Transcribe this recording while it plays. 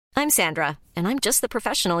I'm Sandra, and I'm just the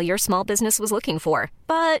professional your small business was looking for.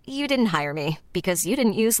 But you didn't hire me because you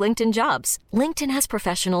didn't use LinkedIn Jobs. LinkedIn has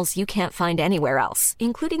professionals you can't find anywhere else,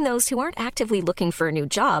 including those who aren't actively looking for a new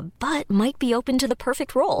job, but might be open to the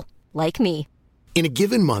perfect role, like me. In a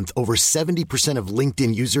given month, over 70% of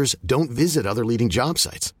LinkedIn users don't visit other leading job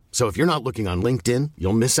sites. So if you're not looking on LinkedIn,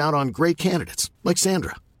 you'll miss out on great candidates like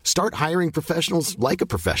Sandra. Start hiring professionals like a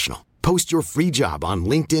professional. Post your free job on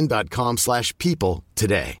linkedin.com/people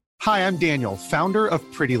today. Hi, I'm Daniel, founder of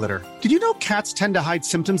Pretty Litter. Did you know cats tend to hide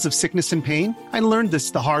symptoms of sickness and pain? I learned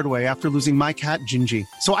this the hard way after losing my cat, Gingy.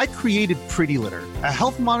 So I created Pretty Litter, a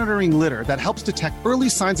health monitoring litter that helps detect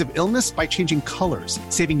early signs of illness by changing colors,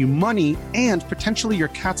 saving you money and potentially your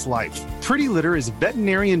cat's life. Pretty Litter is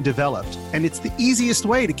veterinarian developed, and it's the easiest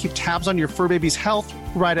way to keep tabs on your fur baby's health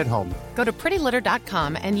right at home. Go to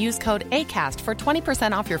prettylitter.com and use code ACAST for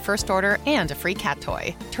 20% off your first order and a free cat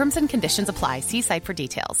toy. Terms and conditions apply. See site for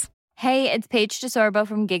details. Hey, it's Paige DeSorbo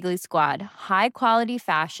from Giggly Squad. High quality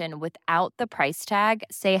fashion without the price tag.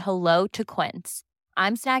 Say hello to Quince.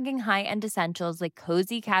 I'm snagging high-end essentials like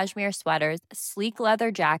cozy cashmere sweaters, sleek leather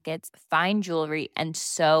jackets, fine jewelry, and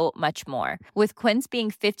so much more. With Quince being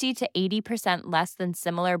 50 to 80% less than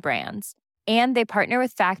similar brands. And they partner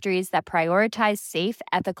with factories that prioritize safe,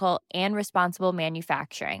 ethical, and responsible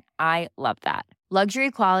manufacturing. I love that.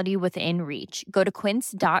 Luxury quality within reach. Go to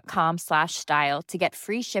quince.com/style to get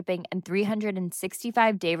free shipping and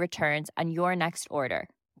 365-day returns on your next order.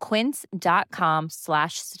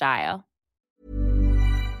 Quince.com/style.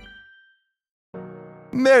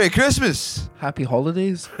 Merry Christmas. Happy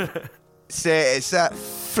holidays. It's that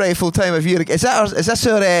frightful time of year. Is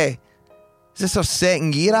this our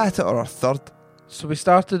second year at it or our third? So we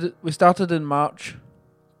started in March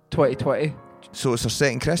 2020. So it's our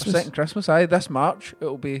second Christmas? Second Christmas, aye. This March,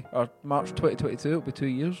 it'll be, or March 2022, it'll be 2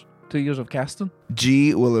 years. 2 years of casting.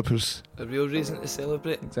 Gee Willikers. A real reason to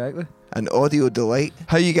celebrate. Exactly. An audio delight.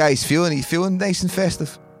 How you guys feeling? Are you feeling nice and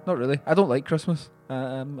festive? Not really. I don't like Christmas.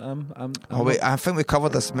 I think we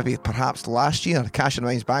covered this maybe perhaps last year. Cash and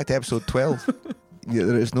Wines back to episode 12. Yeah,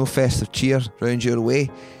 there is no festive cheer round your way.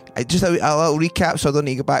 Just a little recap so I don't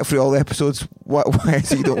need to go back through all the episodes. Why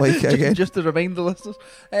is it you don't like it again? Just to remind the listeners.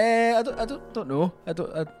 I don't know. I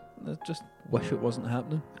just wish it wasn't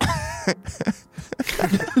happening.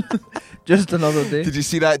 Just another day. Did you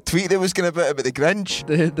see that tweet that was going about the Grinch?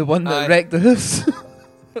 The one that wrecked the house.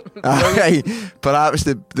 Aye, perhaps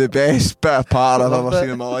the best bit of part I've ever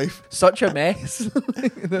seen in my life. Such a mess.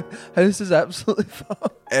 The house is absolutely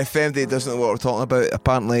fucked. If anybody doesn't know what we're talking about,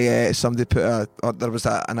 apparently somebody put there was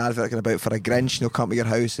an advert going about for a Grinch, and he'll come to your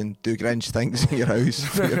house and do Grinch things in your house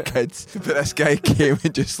for your kids. But this guy came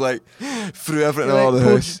and just threw everything all the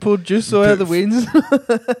house. Poured juice all out the wains.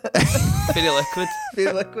 Very liquid.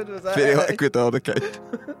 Very liquid was that? Very liquid all the kind.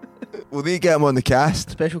 We'll need to get him on the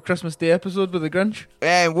cast. Special Christmas Day episode with the Grinch.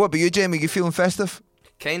 What about you, Jamie? You feeling festive?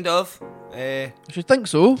 Kind of. I should think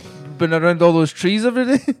so. Been around all those trees every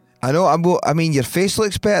day. I know. I mean, your face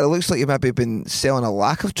looks better. It looks like you've maybe been selling a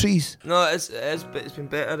lack of trees. No, it's been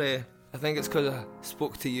better. I think it's because I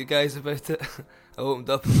spoke to you guys about it. I opened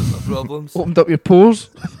up about my problems. Opened up your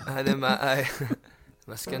pores. And then my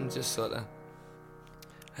skin just sort of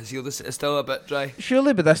has healed. It's still a bit dry.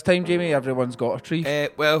 Surely by this time, Jamie, everyone's got a tree.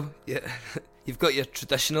 Well, yeah. You've got your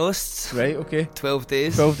traditionalists. Right, okay. 12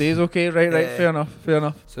 days. 12 days, okay. Right. Fair enough.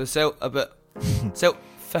 So it's out a bit. It's out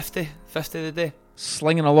 50 a day.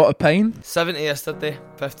 Slinging a lot of pine. 70 yesterday,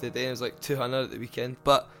 50 a day. It was like 200 at the weekend.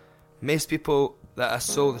 But most people that I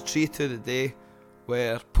sold the tree to the day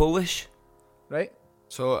were Polish. Right.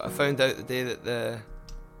 So I found out the day that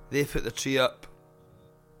they put the tree up.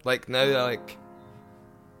 Like now they're like,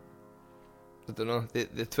 I don't know,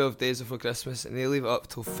 the 12 days before Christmas, and they leave it up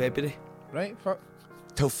till February. Right, fuck.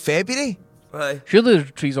 Till February? Aye. Surely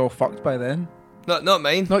the tree's all fucked by then. Not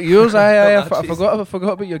mine. Not yours, aye. I forgot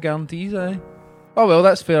about your guarantees, aye. Oh well,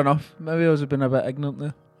 that's fair enough. Maybe I was been a bit ignorant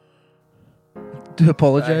there. Do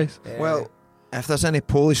apologise. Well, if there's any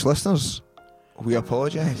Polish listeners, we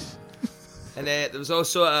apologise. And there was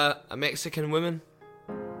also a Mexican woman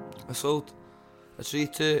I sold a tree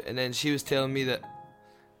to, and then she was telling me that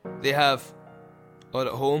they have, or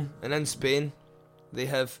at home and in Spain, they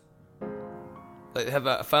have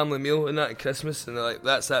a family meal and that at Christmas, and they're like,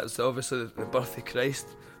 that's obviously the birth of Christ,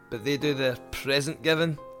 but they do their present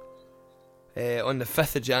giving on the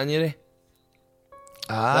 5th of January.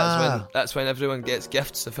 That's when everyone gets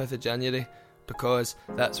gifts, the 5th of January, because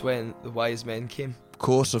that's when the wise men came. Of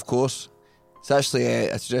course. It's actually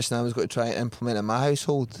a tradition I was going to try and implement in my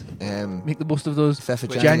household. Make the most of those 5th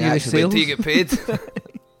of January sales. Wait till you get paid.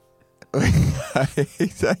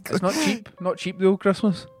 Exactly. It's not cheap the old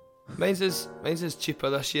Christmas. Mine's is cheaper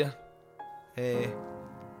this year.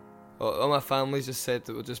 All my family's just said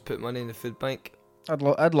that we'll just put money in the food bank.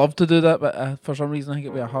 I'd love to do that, but for some reason I think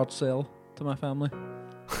it'd be a hard sell to my family.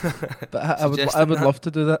 But I would love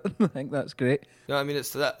to do that. I think that's great. You know what I mean?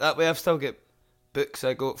 It's that way I've still got books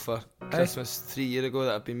I got for Christmas 3 years ago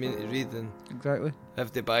that I've been meaning to read, and exactly.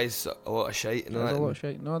 everybody buys a lot of shite and all that. A lot of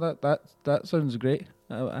shite. No, that sounds great.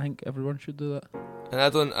 I think everyone should do that. And I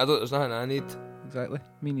don't. There's nothing I need. Exactly.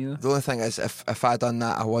 Me neither. The only thing is, if I'd done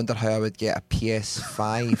that, I wonder how I would get a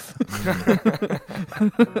PS5.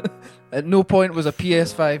 At no point was a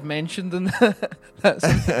PS5 mentioned in that.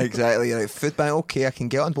 Exactly. You're like, food bank, okay, I can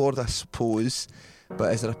get on board, I suppose.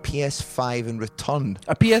 But is there a PS5 in return?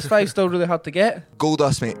 A PS5 still really hard to get. Gold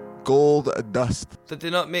dust, mate. Gold dust. Did they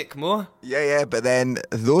not make more? Yeah, but then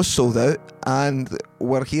those sold out, and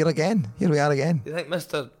we're here again. Here we are again. You think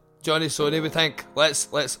Mr. Johnny Sony would think,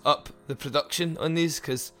 let's up the production on these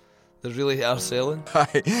because they really are selling?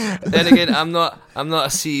 Then again, I'm not a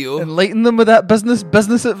CEO. Enlighten them with that business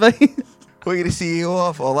advice. What are you the CEO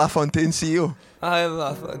of? Or La Fontaine CEO? I am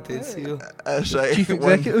La Fontaine CEO. That's right. Chief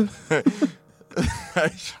executive.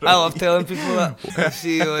 That's right. I love telling people that. I'm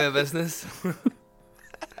CEO of a business.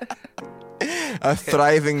 A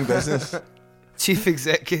thriving business. Chief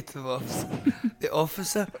executive officer. The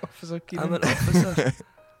officer? Officer Keenan. I'm an officer.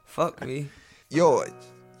 Fuck me. Yo,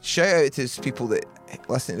 shout out to people that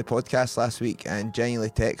listened to the podcast last week and genuinely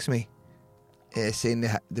text me saying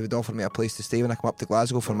they would offer me a place to stay when I come up to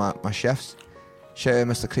Glasgow for my shifts. Shout out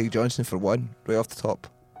Mr. Craig Johnson for one, right off the top.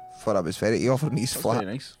 He offered me his flat.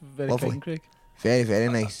 Very nice. Very Lovely. kind, Craig. Very, very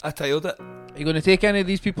nice. I tiled it. Are you going to take any of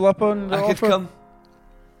these people up on the I offer? could come.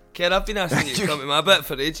 Ken, I've been asking you to come to my bit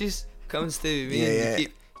for ages. Come and stay with me, and you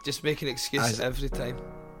keep just making excuses every time.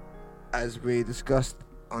 As we discussed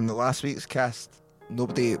on the last week's cast,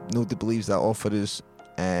 nobody believes that offer is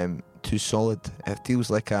too solid. It feels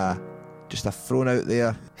like just a thrown out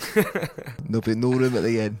there. No room at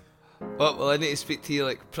the end. Well, I need to speak to you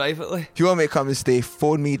like privately. If you want me to come and stay,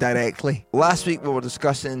 phone me directly. Last week we were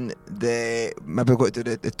discussing maybe we've got to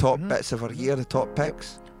do the top bits of our year, the top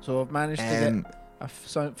picks. So I've managed to get. I've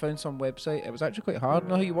found some website. It was actually quite hard. You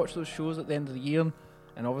know how you watch those shows at the end of the year,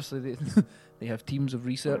 and obviously they have teams of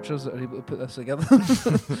researchers that are able to put this together.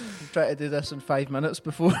 Try to do this in 5 minutes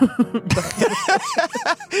before we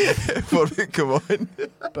come on.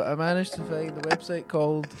 But I managed to find a website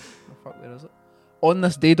called where is it?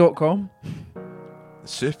 OnThisDay.com.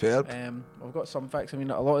 Superb. I've got some facts. I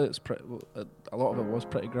mean, a lot of it was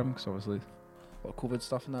pretty grim because obviously a lot of COVID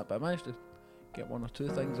stuff and that. But I managed to get one or two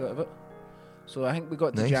things out of it. So I think we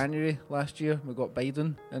got to January last year. We got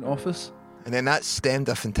Biden in office. And then that stemmed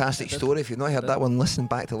a fantastic story. If you've not heard that one, listen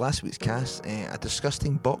back to last week's cast. A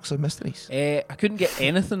disgusting box of mysteries. I couldn't get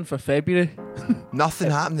anything for February.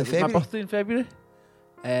 Nothing happened in February? My birthday in February.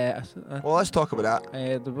 Well, let's talk about that.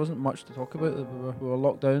 There wasn't much to talk about. We were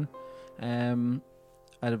locked down.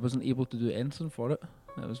 I wasn't able to do anything for it.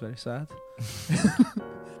 That was very sad.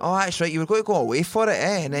 Oh, that's right. You were going to go away for it,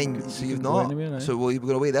 eh? And then so you've not. Anywhere, so will you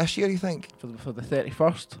go away this year? You think? For the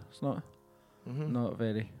 31st. It's not. Not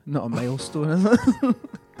a milestone, is it?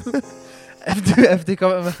 if they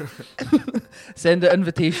come to me, send out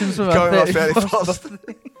invitations for my 31st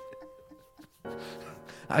birthday.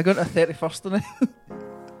 I got a 31st tonight.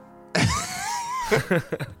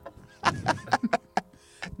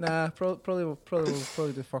 Nah, probably will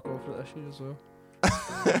do fuck all for this year as well.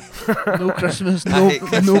 No Christmas, no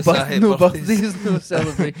birthdays, no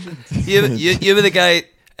celebrations. You were the guy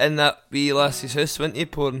in that wee lassie's house, weren't you,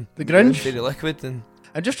 pouring the Grinch fairy liquid and.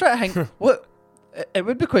 I just try to think what. It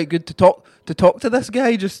would be quite good to talk to this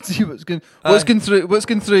guy, just to see what's going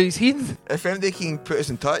through his head. If anybody can put us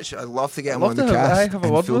in touch, I'd love to get him on the cast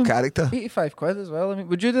in full character. 85 quid as well. I mean,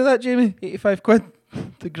 would you do that, Jamie? 85 quid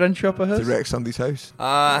to Grinch up a house? To wreck somebody's house?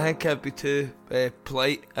 I think I'd be too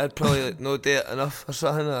polite. I'd probably no do it enough or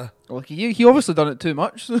something. Well, he obviously done it too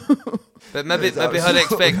much. So. But maybe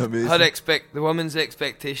her expect the woman's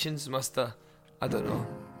expectations must have. I don't know.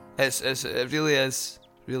 It really is.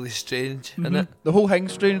 Really strange, isn't it? The whole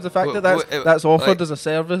thing's strange. The fact that's offered like, as a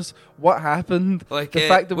service. What happened? Like, the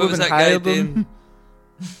fact that women hired them.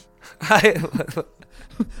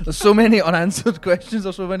 There's so many unanswered questions.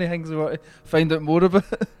 There's so many things we want to find out more about.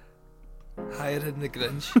 Hiring the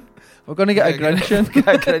Grinch. We're going to get a Grinch in. Get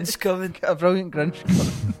a Grinch coming. Get a brilliant Grinch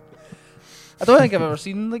coming. I don't think I've ever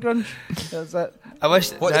seen the Grinch. Is that? I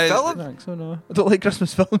wish. What, the film? I think so, no. I don't like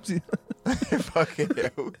Christmas films either. Fucking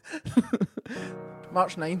hell.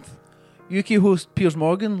 March 9th, UK host Piers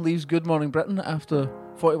Morgan leaves Good Morning Britain after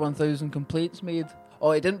 41,000 complaints made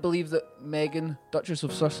Oh, he didn't believe that Meghan, Duchess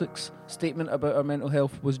of Sussex, statement about her mental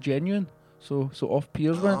health was genuine. So off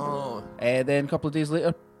Piers went. Oh. Then a couple of days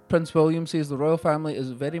later, Prince William says the royal family is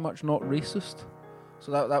very much not racist.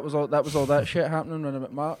 So that was all that shit happening around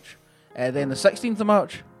about March. Then the 16th of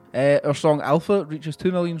March, our song Alpha reaches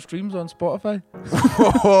 2 million streams on Spotify.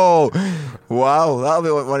 Whoa. Wow, that'll be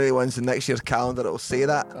one of the ones in next year's calendar that will say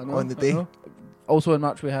that on the day. Also in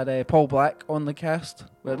March we had Paul Black on the cast.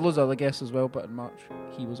 We had loads of other guests as well, but in March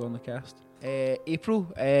he was on the cast.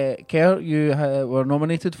 April, Kerr, you were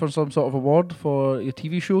nominated for some sort of award for your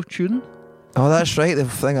TV show Tune. Oh, that's right, the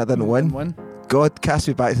thing I didn't win. God, cast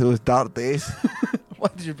me back to those dark days. Why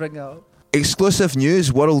did you bring that up? Exclusive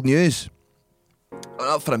news, world news.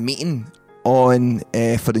 I'm up for a meeting on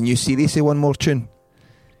for the new series, Say One More Tune,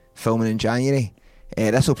 filming in January.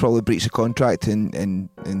 This will probably breach the contract and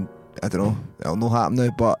I don't know, it'll not happen now,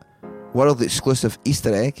 but world exclusive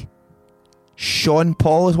Easter egg. Sean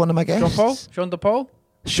Paul is one of my guests. Sean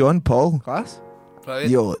Paul. Class. Right.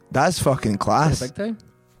 Yo, that's fucking class. Big time.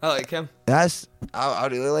 I like him. I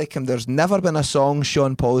really like him. There's never been a song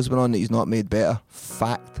Sean Paul's been on that he's not made better.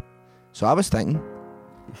 Fact. So I was thinking,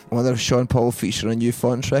 I wonder if Sean Paul featuring a new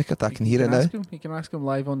Fonts record. I can hear it now. You can ask him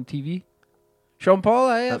live on TV. Sean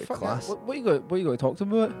Paul, class. What you got to talk to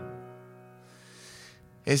him about?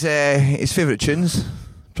 His favourite tunes,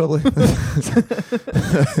 probably.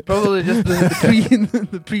 Probably just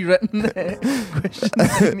the pre-written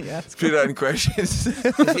questions he asked. Pre-written questions.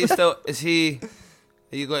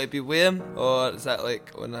 Are you going to be with him, or is that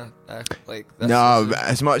like on a like? This No,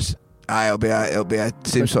 as much. It'll be a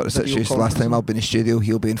same sort of situation. Last time I'll be in the studio,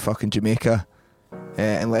 he'll be in fucking Jamaica.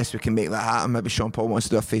 Unless we can make that happen, maybe Sean Paul wants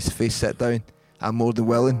to do a face-to-face sit down. I'm more than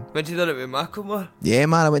willing. When did you do it with Macklemore? Yeah,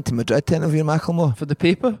 man, I went to Madrid to interview Macklemore For the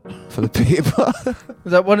paper.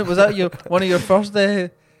 Was that one of your first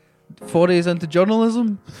forays into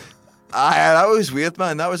journalism? That was weird,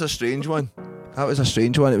 man. That was a strange one. It was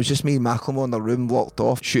just me and Macklemore in the room, locked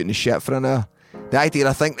off, shooting the shit for an hour. The idea,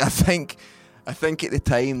 I think at the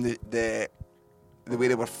time, the way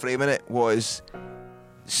they were framing it was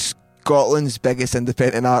Scotland's biggest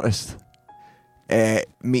independent artist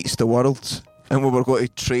meets the world's, and we were going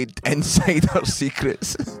to trade insider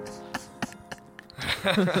secrets.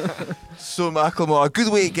 So Macklemore, a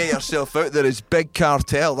good way to get yourself out there is Big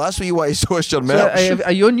Cartel. That's what you want to source your merch.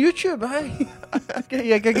 Are you on YouTube? Aye.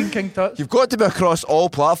 Yeah, gigging King Tut. You've got to be across all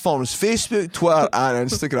platforms: Facebook, Twitter and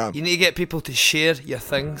Instagram. You need to get people to share your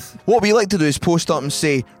things. What we like to do is post up and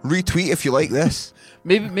say, retweet if you like this.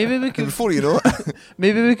 Maybe we could. Before you know it.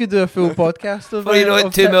 Maybe we could do a full podcast of. Before you know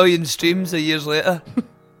it, 2 million streams a years later.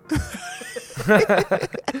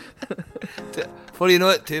 Before you know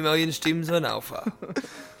it, 2 million streams on Alpha.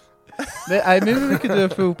 Maybe we could do a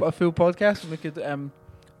full podcast, and we could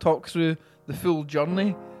talk through the full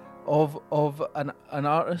journey of an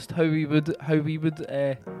artist, how we would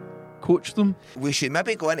coach them. We should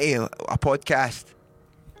maybe go into a podcast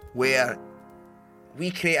where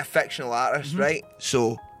we create a fictional artist, right?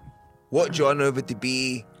 So, what genre would they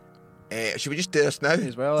be? Should we just do this now?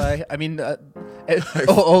 As well, I mean,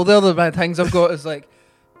 all the other things I've got is like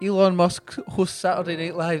Elon Musk hosts Saturday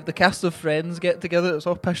Night Live. The cast of Friends get together. It's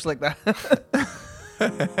all pish like that.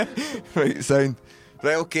 Right, sound.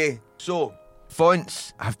 Right, okay. So,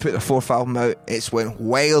 Fonts have put their fourth album out. It's went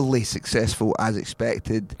wildly successful as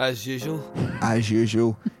expected. As usual.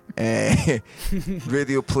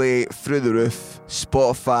 Radio play through the roof.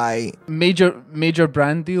 Spotify. Major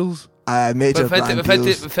brand deals.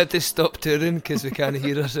 We've had to stop touring because we can't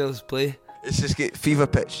hear ourselves play. It's just get fever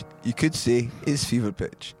pitch. You could say it's fever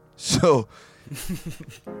pitch. So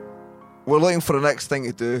we're looking for the next thing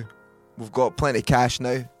to do. We've got plenty of cash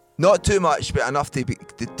now. Not too much, but enough to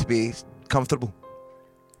be comfortable.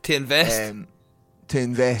 To invest.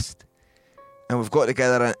 And we've got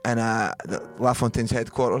together in La Fontaine's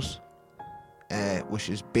headquarters, which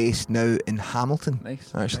is based now in Hamilton.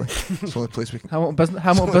 Nice. Actually, it's the only place we can.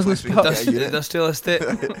 Hamilton Business Park. Industrial estate.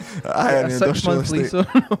 An industrial estate.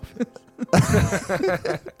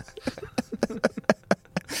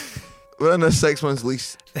 We're in a 6 months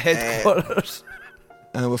lease. The headquarters.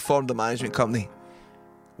 And we've formed a management company.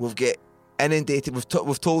 We've get inundated.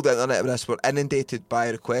 We've told the internet about this. We're inundated by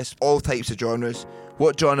requests, all types of genres.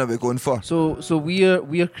 What genre are we going for? So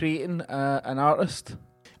we're creating an artist.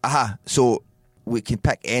 So we can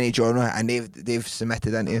pick any genre, and they've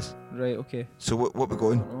submitted into us. Right. Okay. So what we're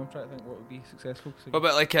going? I'm trying to think what would be successful. What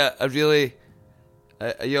about like a really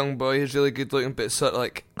a young boy who's really good looking, but sort of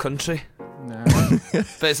like country? Nah.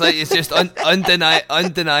 But it's like it's just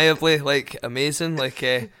undeniably like amazing, like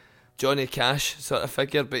Johnny Cash sort of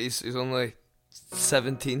figure, but he's only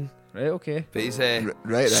 17. Right, okay. But he's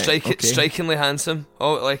Okay. strikingly handsome.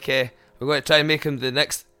 Oh, like we're going to try and make him the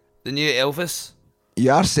new Elvis.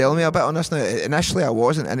 You are selling me a bit on this now. Initially, I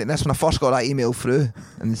wasn't, and that's when I first got that email through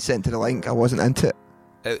and sent to the link. I wasn't into it.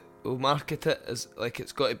 We'll market it as like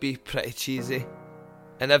it's got to be pretty cheesy,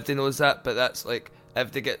 and everybody knows that. But that's like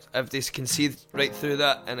if they can see right through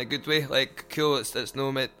that in a good way. Like cool, it's no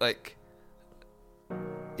like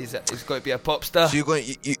he's got to be a pop star. So you want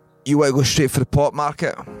to go straight for the pop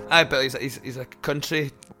market? Aye, but he's a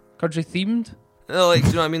country themed. No, like do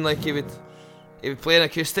you know what I mean? Like he would play an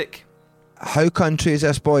acoustic. How country is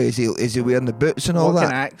this boy? Is he wearing the boots and all what that?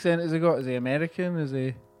 What kind of accent has he got? Is he American? Is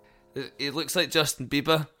he? He looks like Justin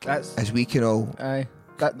Bieber. As we can all. Aye.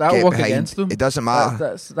 That'll work behind. Against him. It doesn't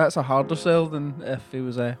matter. That's a harder sell than if he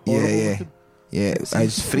was a horrible. Yeah.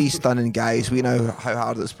 As three stunning guys, we know how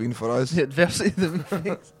hard it's been for us. The adversity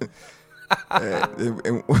that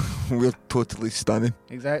we're totally stunning.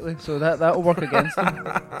 Exactly. So that'll work against him.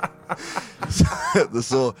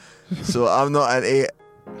 So I'm not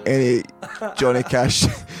any Johnny Cash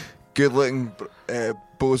good looking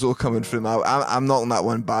bozo coming through. I'm knocking that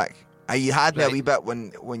one back. You had me a wee bit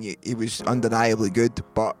when he was undeniably good,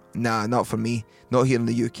 but nah, not for me. Not here in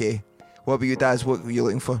the UK. What about you, Daz? What were you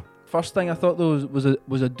looking for? First thing I thought though was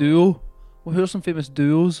a duo. Well, who are some famous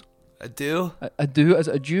duos? A duo? A duo? Is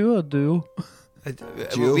it a duo or a duo?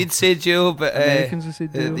 Well, we'd say duo, but Americans would say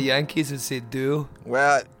duo. The Yankees would say duo.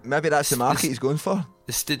 Well, maybe that's the market he's going for.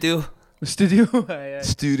 The studio. The studio? Aye.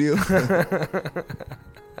 Studio.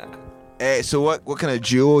 So what kind of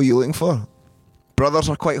duo are you looking for? Brothers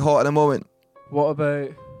are quite hot at the moment. What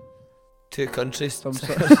about two countries? Some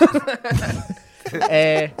sort two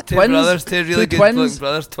twins? Brothers, two really good looking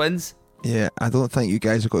brothers, twins. Yeah, I don't think you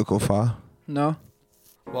guys are going to go far. No.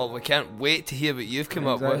 Well, we can't wait to hear what you've come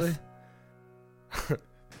up with.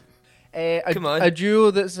 Come on. A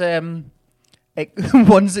duo that's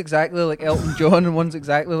one's exactly like Elton John and one's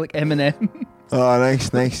exactly like Eminem. Oh,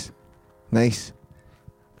 nice.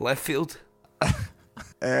 Left field.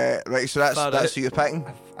 Right, so that's who you're picking?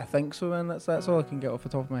 I think so, man. That's all I can get off the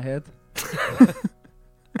top of my head.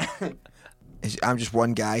 I'm just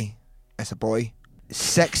one guy. It's a boy.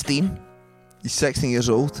 16. He's 16 years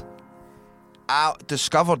old. I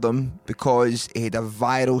discovered him because he had a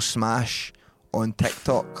viral smash on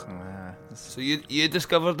TikTok. So you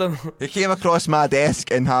discovered him? He came across my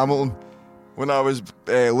desk in Hamilton when I was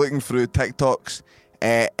looking through TikToks,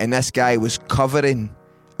 and this guy was covering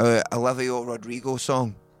Olivia Rodrigo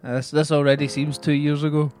song. This already seems 2 years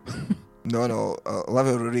ago. No,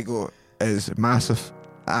 Olivia Rodrigo is massive,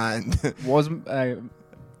 and wasn't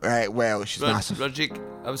right. Well, she's massive.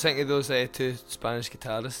 I was thinking of those two Spanish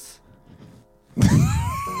guitarists.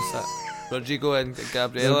 Rodrigo and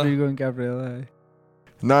Gabriela. Aye.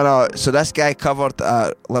 No. So this guy covered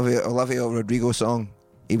Olivia Rodrigo song.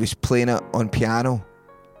 He was playing it on piano,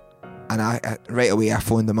 and I right away I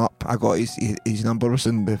phoned him up. I got his number was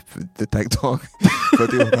in the TikTok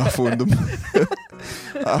video. And I phoned him.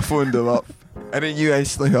 I phoned him up, and he knew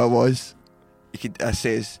instantly who I was. I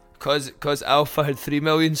says, Cause Alpha had 3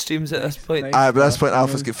 million streams at this point. But at this point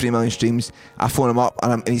Alpha's got 3 million streams. I phone him up,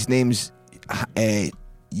 and his name's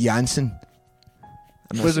Jansen.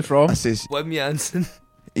 Where's he from? I says Wim Jansen.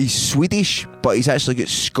 He's Swedish, but he's actually got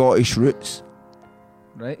Scottish roots.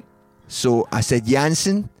 Right. So I said,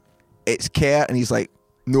 Jansen, it's Kerr, and he's like,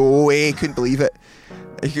 no way, couldn't believe it.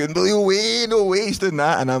 He couldn't believe, no way he's doing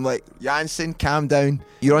that. And I'm like, Jansen, calm down.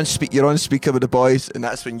 You're on speaker with the boys, and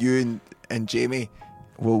that's when you and Jamie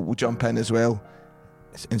will jump in as well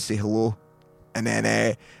and say hello. And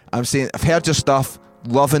then I'm saying, I've heard your stuff,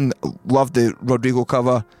 love the Rodrigo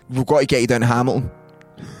cover. We've got to get you down to Hamilton.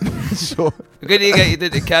 So we're going to get you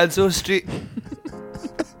down to Canso Street.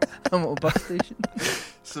 Hamilton bus station.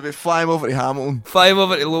 So we fly him over to Hamilton. Fly him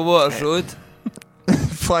over to Low Waters Road.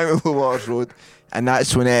 Fly him to Low Waters Road. And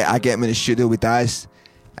that's when I get him in the studio with Daz.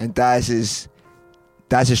 And Daz is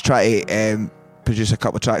trying to produce a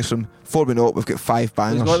couple of tracks from him. Before we know it, we've got 5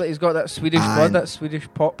 bangers. He's got that Swedish blood, that Swedish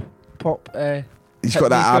pop. He's got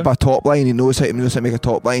that ABBA top line. He knows how to make a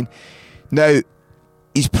top line. Now,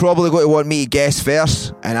 he's probably going to want me to guess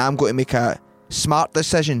first, and I'm going to make a smart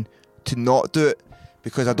decision to not do it,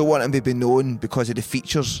 because I don't want him to be known because of the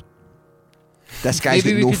features. This guy's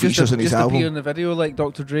got no features in his album. Appear in the video like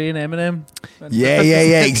Dr. Dre and Eminem. Yeah,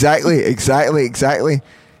 exactly.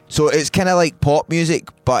 So it's kind of like pop music,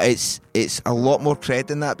 but it's a lot more cred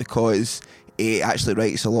than that, because he actually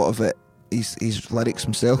writes a lot of it. His lyrics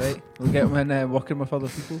himself. Right, we'll get him in working with other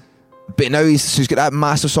people. But now he's got that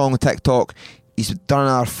massive song on TikTok. He's done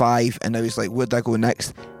an R5, and now he's like, where do I go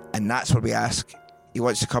next? And that's where we ask he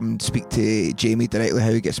wants to come and speak to Jamie directly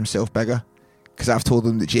how he gets himself bigger, because I've told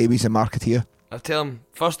him that Jamie's a marketeer. I'll tell him,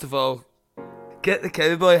 first of all, get the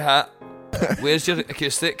cowboy hat. Where's your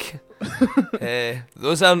acoustic?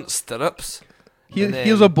 Those aren't stirrups.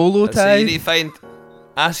 Here's a bolo tie. So you need to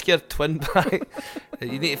ask your twin back.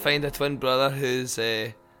 You need to find a twin brother who's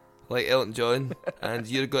like Elton John, and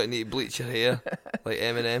you're going to need to bleach your hair like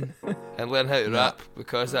Eminem and learn how to rap,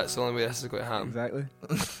 because that's the only way this is going to happen. Exactly.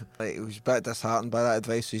 Like, he was a bit disheartened by that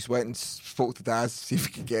advice, so he's went and spoke to Daz to see if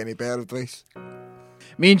he could get any better advice.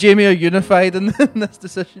 Me and Jamie are unified in this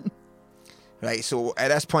decision. Right, so at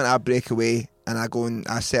this point I break away and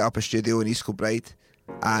I set up a studio in East Kilbride,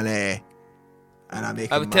 and I make.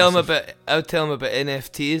 I would tell him about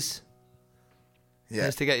NFTs. Yeah,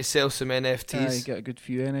 just to get yourself some NFTs. You get a good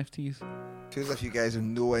few NFTs. Feels like you guys have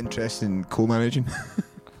no interest in co-managing.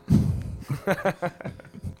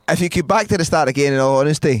 If you could back to the start again, in all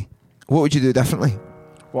honesty, what would you do differently?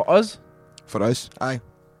 What, us? For us, aye.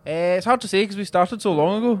 It's hard to say because we started so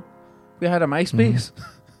long ago. We had a MySpace.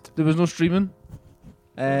 There was no streaming.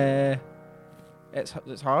 It's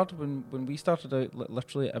hard when we started out.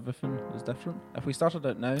 Literally everything was different. If we started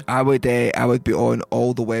out now, I would be on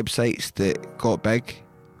all the websites that got big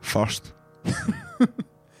first.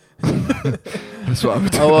 That's what I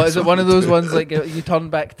would do. Oh, is it one of those ones like you turn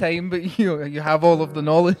back time, but you have all of the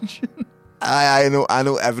knowledge? I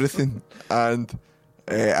know everything, and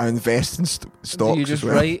I invest in stocks. Do you just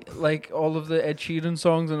write like all of the Ed Sheeran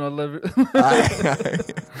songs and all of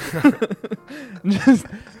just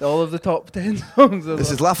all of the top 10 songs?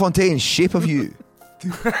 This is La Fontaine's Shape of You. The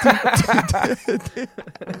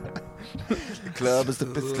club is the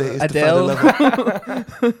place Adele. to find a lover.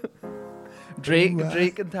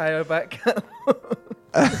 Drake entire back.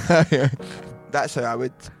 That's how I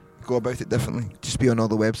would go about it differently. Just be on all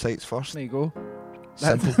the websites first. There you go.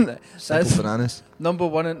 Simple bananas. Number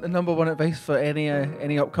one advice for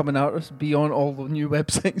any upcoming artist: be on all the new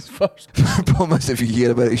websites first. I promise, if you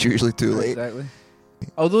hear about it, it's usually too late. Exactly.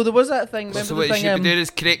 Although there was that thing. So what you should be doing is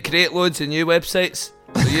create loads of new websites.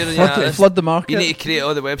 So you're an artist. Flood the market. You need to create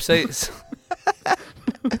all the websites.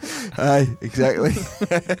 Aye, exactly.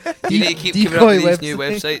 You need to keep coming up with these new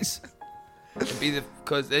websites.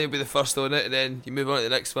 Because then you'll be the first on it, and then you move on to the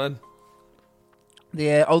next one.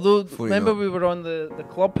 Yeah, although remember we were on the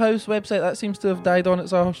Clubhouse website, that seems to have died on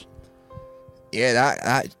its arse. Yeah,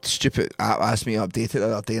 that stupid app asked me to update it the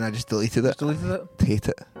other day, and I just deleted it. Hate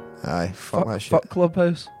it. Aye, fuck that shit. Fuck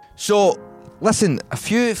Clubhouse. So, listen, a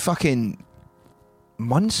few fucking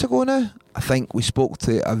months ago now, I think we spoke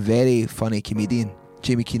to a very funny comedian.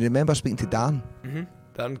 Jamie, can you remember speaking to Dan? Mm-hmm.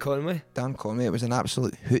 Darren Conway. Dan Conway. It was an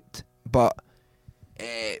absolute hoot. But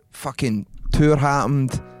fucking tour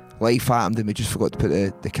happened, life happened, and we just forgot to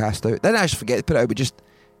put the cast out. Didn't actually forget to put it out, but just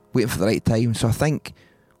waiting for the right time. So I think,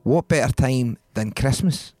 what better time than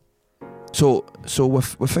Christmas? So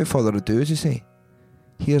without further ado, as you say,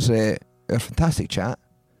 here's our fantastic chat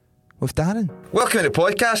with Darren. Welcome to the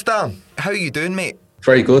podcast, Dan. How are you doing, mate?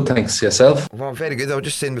 Very good, thanks. Yourself? Well, very good. I was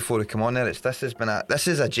just saying before we come on there, this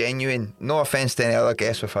is a genuine, no offence to any other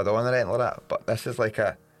guests we've had on or anything like that, but this is like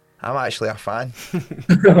I'm actually a fan.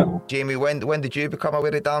 Jamie, when did you become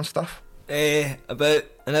aware of Dan stuff? About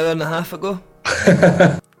an hour and a half ago.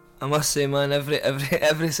 I must say, man,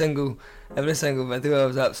 every single video I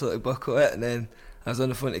was absolutely buckled at, and then I was on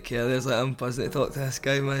the phone to Kelly. I was like, I'm buzzing to talk to this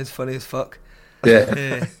guy, man. He's funny as fuck.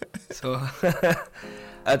 Yeah. So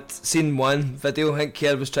I'd seen one video. I think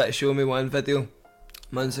Kerr was trying to show me one video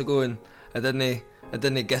months ago, and I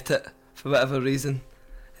didn't get it for whatever reason.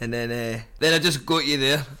 And then I just got you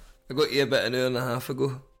there. I got you about an hour and a half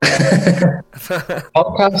ago.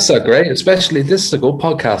 Podcasts are great, especially this is a good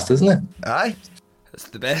podcast, isn't it? Aye. It's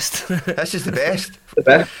the best. This is the best.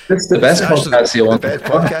 It's the best podcast you want. The best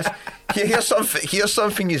podcast. Here's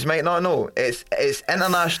something you might not know. It's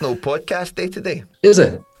International Podcast Day today. Is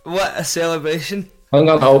it? What a celebration. I'm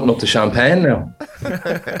going to open up the champagne now.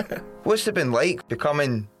 What's it been like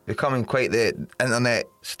becoming quite the internet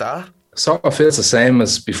star? Sort of feels the same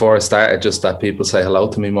as before I started, just that people say hello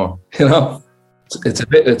to me more. You know,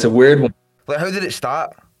 it's a weird one. Like, how did it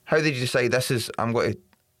start? How did you decide I'm going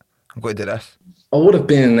to do this? I would have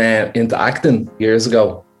been into acting years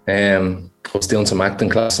ago. I was doing some acting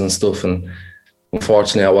classes and stuff, and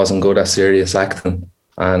unfortunately I wasn't good at serious acting.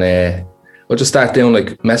 And I just started doing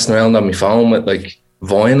like messing around on my phone with like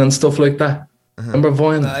Vine and stuff like that. Remember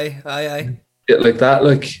Vine? Aye. Yeah, like that,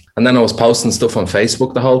 and then I was posting stuff on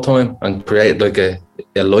Facebook the whole time and created like a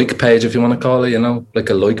like page, if you want to call it, you know, like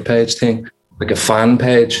a like page thing, like a fan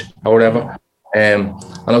page or whatever. And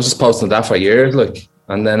I was just posting that for years,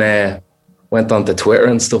 and then went on to Twitter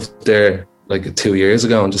and stuff there like 2 years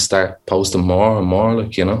ago and just start posting more and more,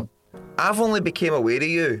 like, you know. I've only became aware of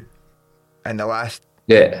you in the last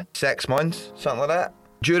 6 months, something like that.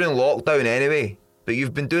 During lockdown anyway. But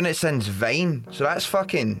you've been doing it since Vine, so that's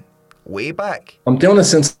fucking way back. I'm doing it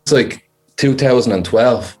since like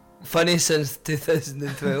 2012. Funny, since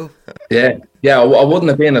 2012. Yeah, I wouldn't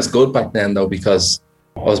have been as good back then though, because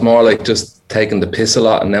I was more like just taking the piss a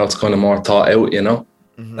lot, and now it's kind of more thought out, you know.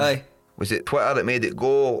 Mm-hmm. Aye. Was it Twitter that made it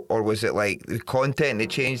go, or was it like the content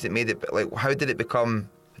that changed that made it, like, how did it become,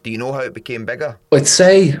 do you know how it became bigger? I'd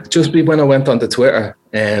say just when I went onto Twitter,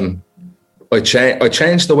 I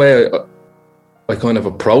changed the way I kind of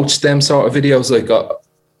approached them sort of videos. Like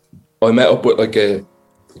I met up with like a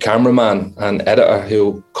cameraman and editor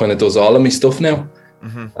who kind of does all of my stuff now.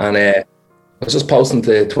 Mm-hmm. And I was just posting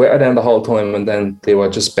to Twitter then the whole time, and then they were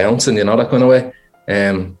just bouncing, you know, that kind of way.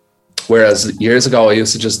 Whereas years ago I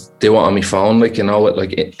used to just do it on my phone, like, you know, with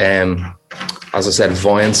like as I said,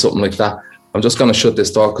 Vine, something like that. I'm just going to shut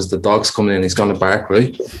this door because the dog's coming in. He's going to bark,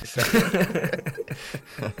 right?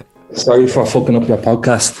 Sorry for fucking up your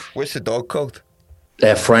podcast. What's the dog called?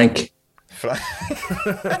 Frank.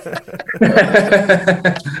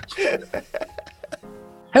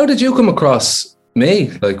 How did you come across me?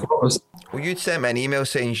 Like, what was? Well, you'd sent me an email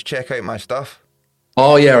saying you should check out my stuff.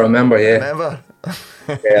 Oh yeah, I remember. Yeah. Remember?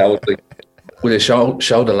 Yeah, I was like, will you show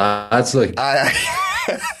the lads? Like.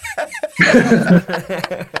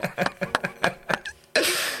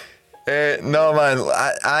 No man,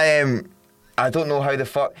 I am. I don't know how the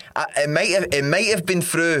fuck. It might have been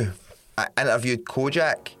through. I interviewed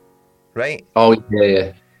Kojak, right? Oh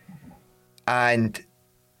yeah. And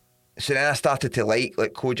so then I started to like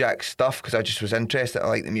Kojak's stuff because I just was interested. I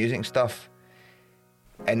like the music and stuff,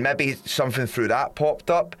 and maybe something through that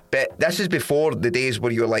popped up. But this is before the days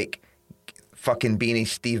where you were like fucking being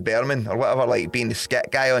Steve Berman or whatever, like being the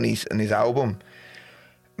skit guy on his album.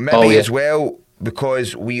 Maybe as well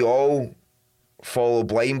because we all follow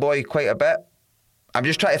Blind Boy quite a bit. I'm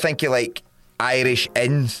just trying to think of like Irish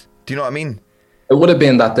ins. Do you know what I mean? It would have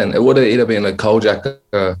been that then. It would have either been like Kojak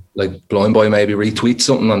or like Blind Boy maybe retweet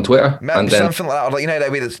something on Twitter. Maybe and something like that. Or like, you know,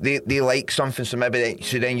 that way they like something, so maybe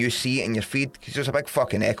so then you see it in your feed. Because there's a big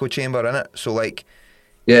fucking echo chamber in it. So like...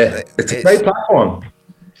 Yeah, it's a great platform.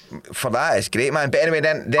 For that, it's great, man. But anyway,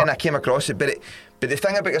 then I came across it. But the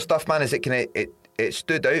thing about your stuff, man, is it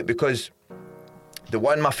stood out because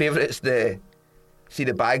my favourite is the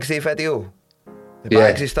Bagsy video. The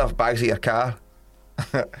Bagsy stuff, Bagsy your car.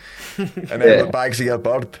 And then the Bagsy your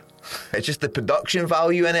bird. It's just the production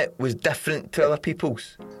value in it was different to other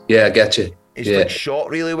people's. Yeah, I get you. It's like shot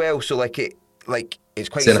really well, so like it's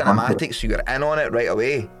quite cinematic, so you're in on it right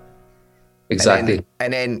away. Exactly.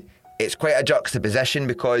 And then it's quite a juxtaposition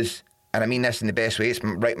because, and I mean this in the best way,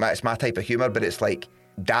 it's my type of humour, but it's like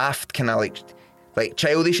daft, kind of like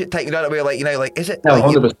childish at taking it away, like, you know, like, is it? No, like,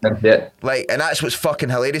 100%, yeah. Like, and that's what's fucking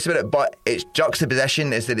hilarious about it. But its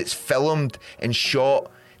juxtaposition is that it's filmed and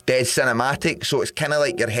shot dead cinematic, so it's kind of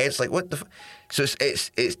like your head's like, what the? So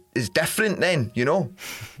it's different then, you know.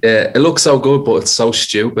 Yeah, it looks so good, but it's so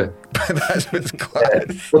stupid. That's what's class. Yeah.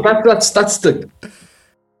 But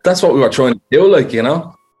that's what we were trying to do, like, you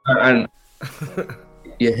know. And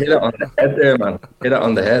you hit it on the head there, man. Hit it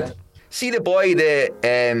on the head. See the boy,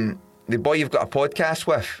 the boy you've got a podcast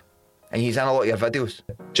with, and he's in a lot of your videos.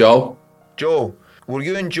 Joe, were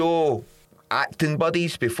you and Joe acting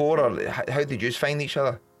buddies before, or how did you find each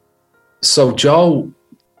other? So Joe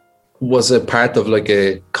was a part of like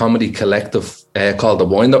a comedy collective called the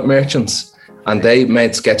Wind Up Merchants, and they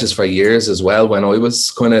made sketches for years as well when I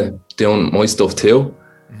was kind of doing my stuff too.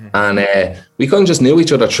 Mm-hmm. And we kind of just knew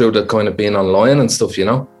each other through the kind of being online and stuff, you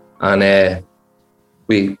know. And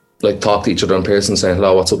we like talked to each other in person, saying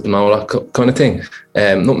hello, what's up, and all that kind of thing.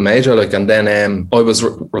 Nothing major, like. And then I was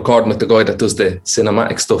recording with the guy that does the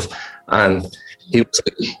cinematic stuff, and he was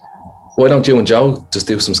like, why don't you and Joe just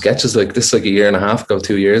do some sketches? Like, this is like a year and a half ago,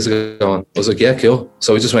 2 years ago. And I was like, yeah, cool.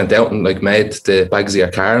 So we just went out and like made the bags of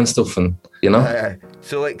your car and stuff, and you know.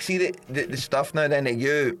 So like, see the stuff now then that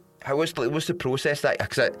you, what's the process that,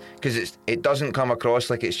 because it doesn't come across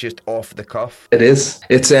like it's just off the cuff. It is.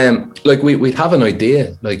 It's like we have an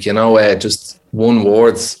idea, like, you know, just one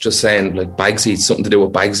words, just saying like Bagsy, something to do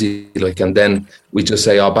with Bagsy, like, and then we just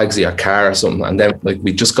say, oh, Bagsy your car or something, and then like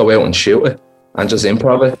we just go out and shoot it and just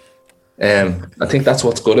improv it. I think that's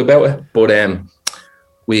what's good about it. But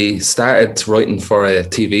we started writing for a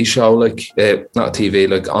TV show, like not a TV,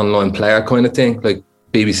 like online player kind of thing, like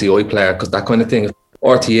BBC iPlayer, because that kind of thing.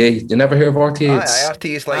 RTE, you never hear of RTE?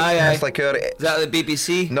 RTE is like it's like our. Is that the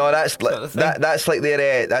BBC? No, that's like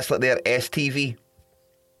their STV.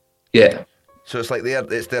 Yeah. So it's like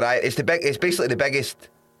it's basically the biggest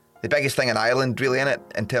thing in Ireland, really, in it,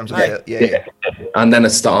 in terms of yeah. And then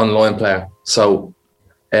it's the online player. So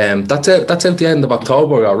that's out the end of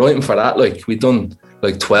October. We're writing for that. Like we've done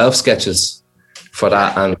like 12 sketches for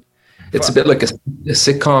that, and it's a bit like a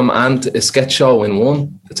sitcom and a sketch show in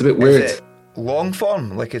one. It's a bit weird. Is it long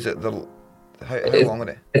form? Like, is it how long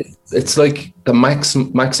is it? It's like the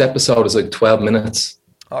max episode is like 12 minutes.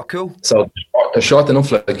 Oh, cool. So they're short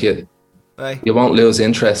enough, like you won't lose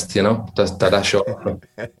interest, you know. That's short.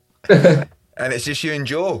 And it's just you and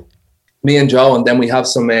Joe. Me and Joe, and then we have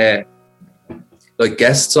some like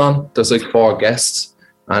guests on. There's like 4 guests,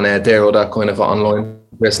 and they're other kind of online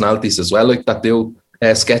personalities as well, like that do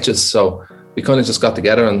sketches. So we kind of just got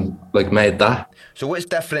together and like made that. So what's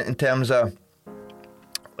different in terms of,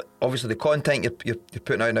 obviously the content you're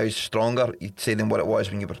putting out now is stronger, you'd say, than what it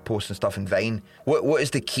was when you were posting stuff in Vine. What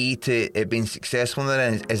is the key to it being successful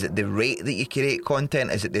then? Is it the rate that you create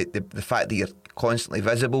content? Is it the fact that you're constantly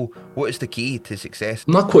visible? What is the key to success?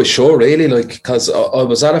 I'm not quite sure really, like, because I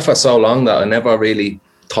was at it for so long that I never really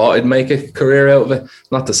thought I'd make a career out of it.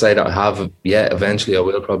 Not to say that I have yet. Eventually I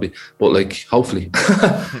will probably, but like hopefully.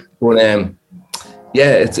 But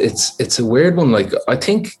yeah, it's a weird one. Like I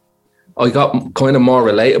think I got kind of more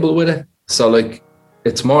relatable with it. So like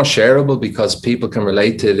it's more shareable because people can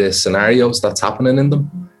relate to the scenarios that's happening in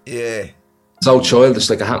them. Yeah. So childish,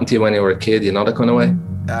 like it happened to you when you were a kid, you know, that kind of way.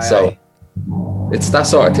 So it's that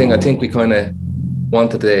sort of thing. I think we kind of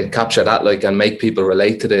wanted to capture that, like, and make people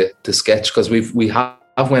relate to the sketch, because we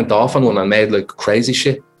have went off on one and made like crazy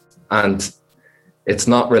shit, and it's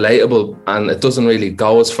not relatable and it doesn't really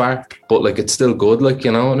go as far, but like it's still good, like,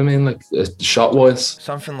 you know what I mean, like shot wise.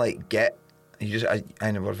 Something like Get,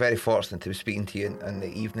 I know we're very fortunate to be speaking to you in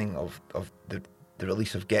the evening of the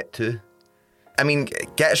release of Get 2. I mean,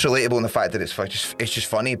 Get's relatable in the fact that it's just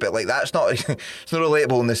funny, but like that's not it's not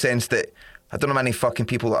relatable in the sense that I don't know many fucking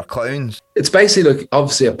people that are clowns. It's basically like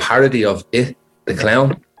obviously a parody of It, the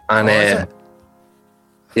clown, and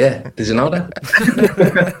yeah, did you know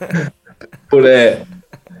that? But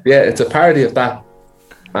yeah, it's a parody of that,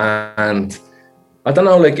 and I don't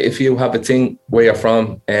know, like if you have a thing where you're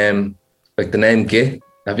from, like the name Git.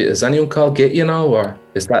 Is anyone called Git, you know, or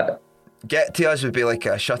is that? Git to us would be like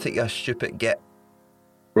a shut it, you stupid Git.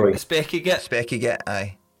 Right. Specky Git. Specky Git,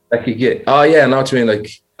 aye. Specky Git. Oh yeah, I know what you mean,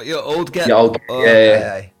 like your old Git. Your old Git. Oh,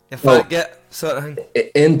 yeah. Your fat Git sort of thing.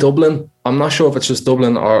 In Dublin, I'm not sure if it's just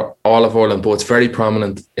Dublin or all of Ireland, but it's very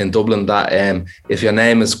prominent in Dublin that if your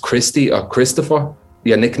name is Christy or Christopher,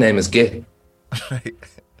 your nickname is Git. Right.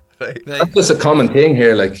 That's just a common thing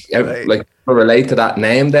here, like like relate to that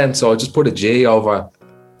name then, so I just put a G over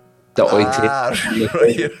the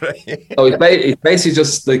IT. Right. So it's basically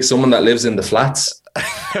just like someone that lives in the flats.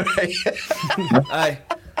 Aye.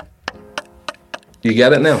 You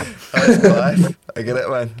get it now? I get it,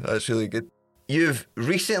 man. That's really good. You've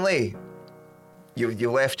recently,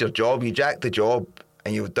 you left your job, you jacked the job,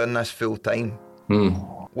 and you've done this full time.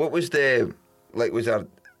 What was was there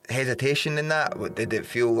hesitation in that? Did it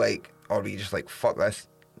feel like, or were you just like, fuck this,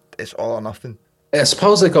 it's all or nothing? I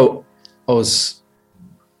suppose like I was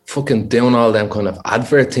fucking doing all them kind of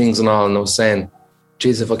advert things and all, and I was saying,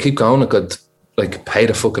 geez, if I keep going I could like pay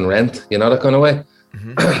the fucking rent, you know, that kind of way,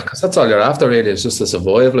 because that's all you're after really, is just to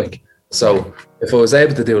survive, like. So if I was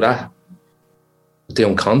able to do that,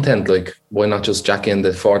 doing content, like, why not just jack in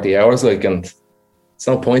the 40 hours, like, and it's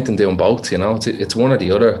no point in doing both, you know, it's one or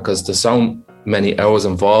the other, because there's so many hours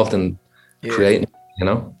involved in creating, you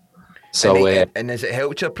know. So and has it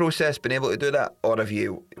helped your process being able to do that, or have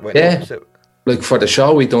you went opposite? Like for the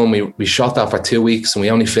show we shot that for 2 weeks and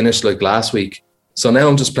we only finished like last week, so now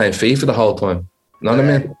I'm just playing FIFA the whole time, you know what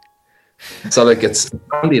I mean? So like it's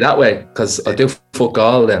handy that way, because I do fuck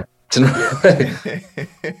all then, do you know?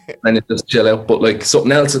 And you just chill out, but like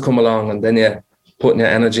something else will come along and then you're putting your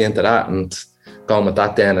energy into that and going with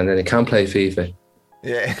that then, and then you can play FIFA.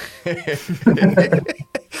 Yeah.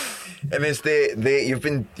 And it's you've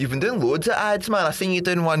been doing loads of ads, man. I seen you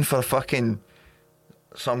doing one for fucking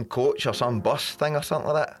some coach or some bus thing or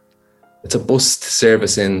something like that. It's a bus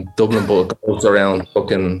service in Dublin, but it goes around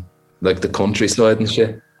fucking like the countryside and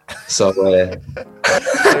shit. So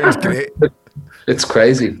sounds great. It's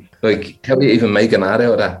crazy. Like, how do you even make an ad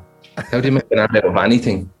out of that? How do you make an ad out of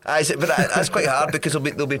anything? But that's quite hard, because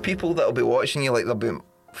there'll be people that'll be watching you, like there'll be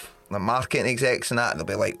the marketing execs and that, and they'll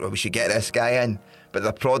be like, well, we should get this guy in, but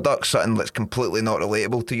the product's something that's completely not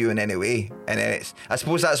relatable to you in any way, and then I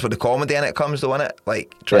suppose that's where the comedy in it comes though, innit?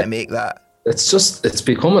 Like, try to make that. It's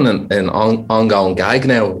becoming an ongoing gag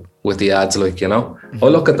now with the ads, like, you know. I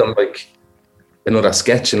look at them like another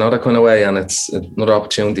sketch, that kind of way, and it's another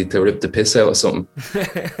opportunity to rip the piss out of something.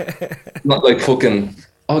 Not like fucking,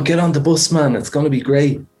 oh, get on the bus, man, it's going to be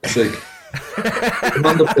great. It's like, get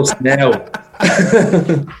on the bus now.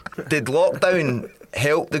 Did lockdown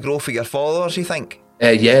help the growth of your followers, you think?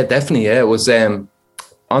 Yeah, definitely, yeah. It was on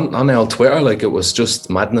our Twitter, like, it was just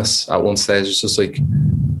madness at one stage. It's just like,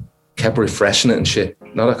 kept refreshing it and shit.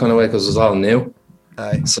 Not that kind of way, because it was all new.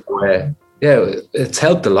 Aye. So, yeah, it's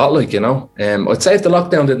helped a lot, like, I'd say if the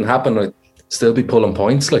lockdown didn't happen, I'd still be pulling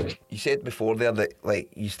points, like. You said before there that, like,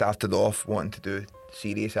 you started off wanting to do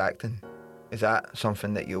serious acting. Is that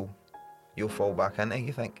something that you'll fall back into,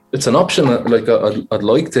 you think? It's an option, like, I'd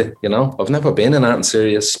like to, I've never been in acting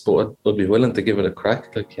serious, but I'd be willing to give it a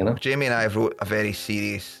crack, like, Jamie and I have wrote a very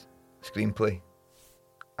serious screenplay.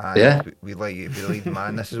 And yeah. We like you to be the lead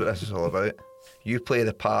man. This is what this is all about. You play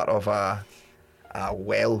the part of a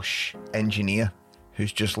Welsh engineer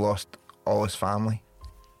who's just lost all his family.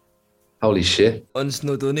 Holy shit. On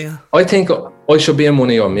Snowdonia. I think I should be in one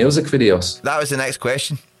of your music videos. That was the next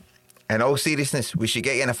question. In all seriousness, we should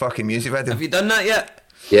get you in a fucking music video. Have you done that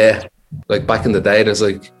yet? Yeah. Like back in the day, there's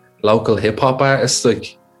like local hip hop artists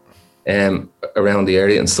like around the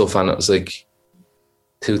area and stuff, and it was like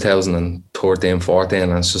 2013, 14,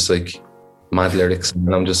 and it's just like mad lyrics,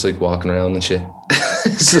 and I'm just like walking around and shit.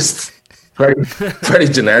 It's just very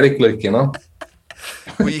generic, like,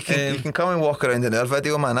 Well, you can come and walk around in our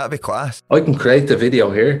video, man. That'd be class. I can create the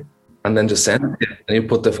video here and then just send it, and you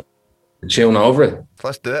put the tune over it.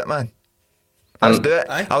 Let's do it, man. Let's do it.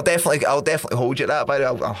 I'll definitely hold you to that. By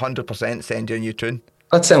the way, I'll 100% send you a new tune.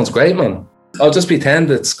 That sounds great, man. I'll just pretend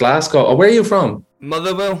it's Glasgow. Oh, where are you from?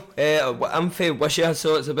 Motherwell. I'm from Wishaw,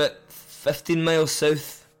 so it's about 15 miles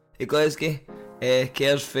south of Glasgow.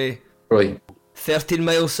 Cares for Right. 13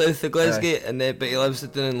 miles south of Glasgow, but he lives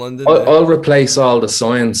down in London. I'll replace all the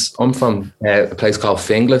signs. I'm from a place called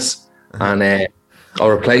Finglas, and I'll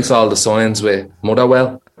replace all the signs with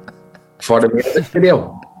Motherwell for the music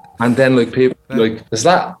video. And then, like, people like, is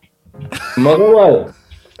that Motherwell?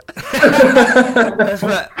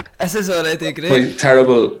 This is already great. Like,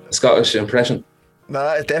 terrible Scottish impression.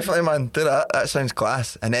 No, definitely, man. Do that. That sounds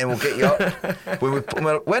class. And then we'll get you up.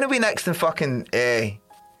 When are we next in fucking...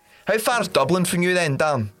 how far is Dublin from you then,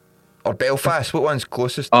 Darren? Or Belfast? What one's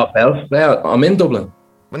closest? Oh, Belfast. Yeah, I'm in Dublin.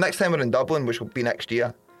 Well, next time we're in Dublin, which will be next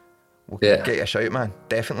year, we'll get you a shout, man.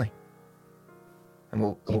 Definitely. And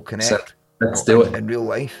we'll connect. Let's do it. In real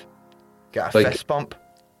life. Get a fist bump.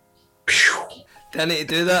 Do I need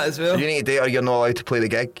to do that as well? You need to do it or you're not allowed to play the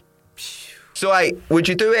gig. So, would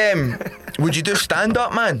you do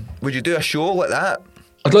stand-up, man? Would you do a show like that?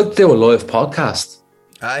 I'd like to do a live podcast.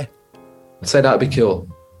 Aye. I'd say that'd be cool.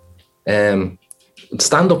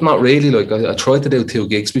 Stand-up, not really. Like, I tried to do 2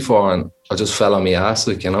 gigs before and I just fell on my ass,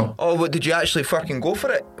 like, Oh, what, did you actually fucking go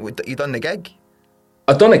for it? You done the gig?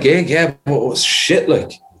 I'd done a gig, yeah, but it was shit,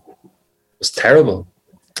 like. It was terrible.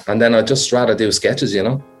 And then I'd just rather do sketches,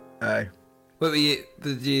 Aye. What were you?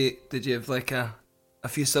 Did you have like a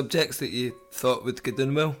few subjects that you thought would go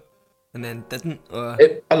down well, and then didn't? Or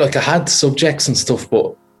I had subjects and stuff,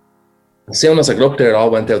 but as soon as I got up there, it all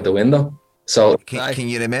went out the window. So can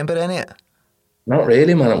you remember any of it? Not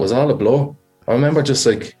really, man. It was all a blur. I remember just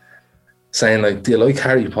like saying, like, "Do you like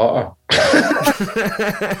Harry Potter?"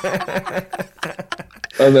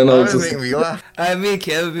 And then I was just, make me laugh. Me and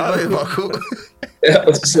Kev would be cool. Yeah, I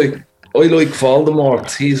was just like, I like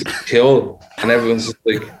Voldemort, he's cool. And everyone's just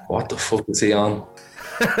like, what the fuck is he on?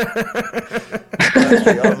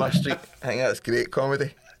 That's my street. I think that's great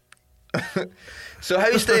comedy. So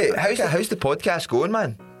how's the podcast going,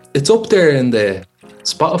 man? It's up there in the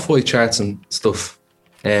Spotify charts and stuff.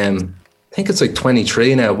 I think it's like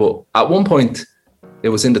 23 now, but at one point it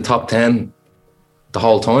was in the top 10 the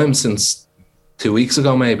whole time since 2 weeks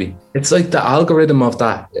ago, maybe. It's like the algorithm of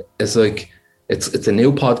that is like, it's a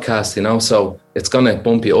new podcast, so it's gonna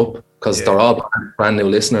bump you up because they're all brand new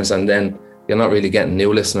listeners, and then you're not really getting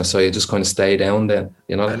new listeners, so you just kind of stay down then,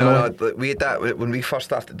 I know, we had that when we first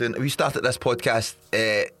started doing. We started this podcast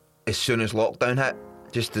as soon as lockdown hit,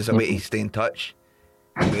 just as a way to stay in touch.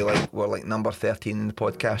 We're like number 13 in the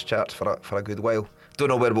podcast charts for a good while. Don't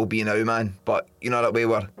know where we'll be now, man, but that way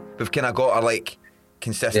we've kind of got our like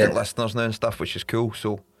consistent listeners now and stuff, which is cool.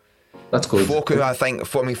 So. That's good. Folk who I think,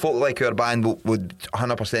 folk like our band would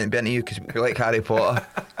 100% be into you because we like Harry Potter.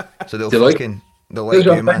 So they'll like you,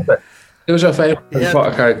 man. Who's your favourite Harry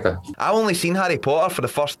Potter character? I only seen Harry Potter for the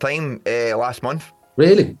first time last month.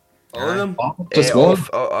 Really? All of them? Just one?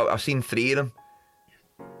 I've seen 3 of them.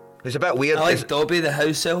 It's a bit weird. I like Dobby, the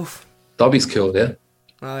house elf. Dobby's cool, yeah.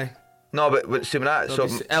 Aye. No, but see that. So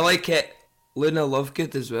I like it. Luna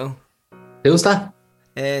Lovegood as well. Who's that?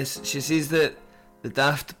 She sees the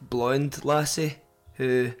daft blonde lassie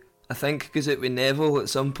who I think goes out with Neville at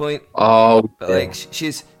some point. Oh, but like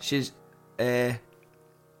she's her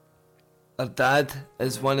dad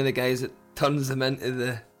is one of the guys that turns them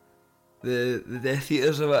into the Death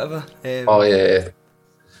Eaters or whatever. Oh yeah.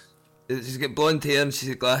 She's got blonde hair and she's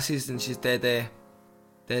got glasses and she's dead,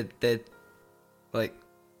 like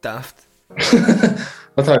daft.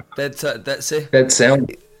 What the? Dead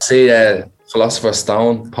sound. See Philosopher's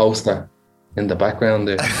Stone poster in the background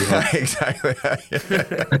there. Exactly.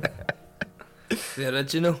 The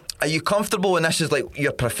original. Are you comfortable when this is like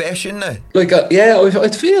your profession now? Like, yeah,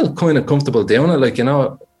 I'd feel kind of comfortable doing it. Like, you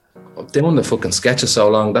know, doing the fucking sketches so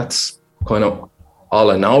long, that's kind of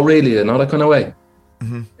all I know, really, in that kind of way.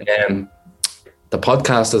 Mm-hmm. The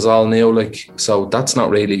podcast is all new, like, so that's not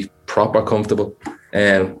really proper comfortable.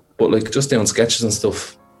 But like just doing sketches and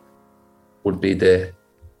stuff would be the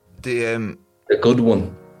good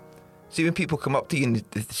one. See, when people come up to you and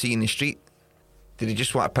they see you in the street, do they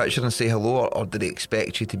just want a picture and say hello, or do they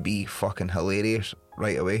expect you to be fucking hilarious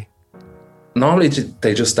right away? Normally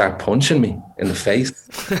they just start punching me in the face.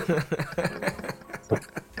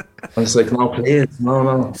 I was like, no, please,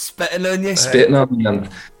 no. Spitting on you? Spitting on me and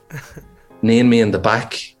kneeing me in the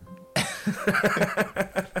back.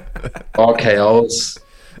 RKOs,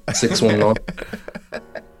 619.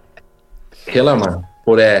 Killer, man.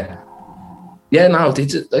 But yeah, no, they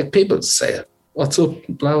just, like, people say, what's up,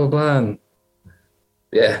 blah, blah, blah. And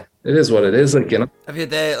yeah, it is what it is, like, you know. Have you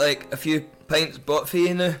had like a few pints bought for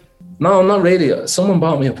you now? No, not really. Someone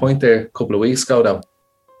bought me a pint there a couple of weeks ago, though.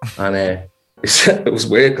 And it was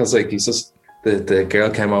weird because, like, he's just, the girl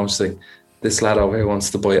came out, she's like, this lad over here wants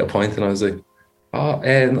to buy a pint. And I was like, oh,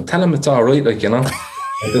 tell him it's all right, like, you know.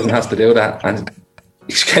 He doesn't have to do that. And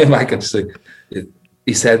she came back and she's like,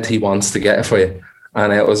 he said he wants to get it for you.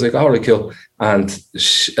 And I was like, all right, cool. And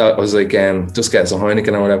I was like, just get some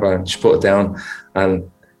Heineken or whatever. And she put it down. And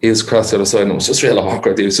he was across the other side and it was just real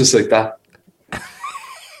awkward. He was just like that.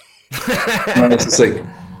 And I was just like...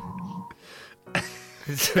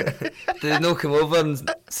 Did he not come over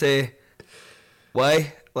and say,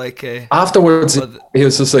 why? Like afterwards, he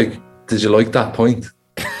was just like, did you like that point?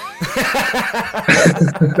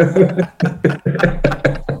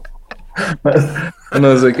 And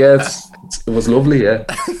I was like, yeah, it was lovely, yeah.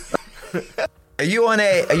 Are you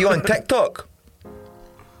on TikTok?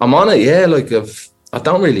 I'm on it, yeah. Like I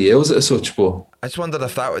don't really use it as such, but I just wondered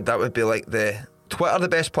if that would be like the Twitter, the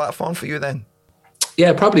best platform for you then.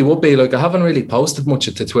 Yeah, it probably would be. Like, I haven't really posted much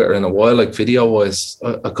to Twitter in a while, like video wise.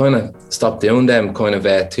 I kind of stopped doing them kind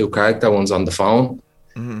of 2 character ones on the phone,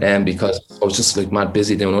 because I was just like mad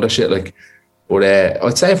busy doing other shit. Like, but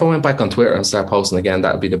I'd say if I went back on Twitter and start posting again,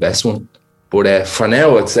 that'd be the best one. But for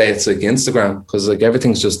now, I'd say it's like Instagram, because like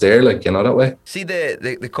everything's just there, like, you know, that way. See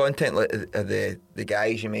the content, like the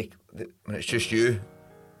guys you make when it's just you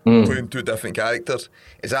playing 2 different characters.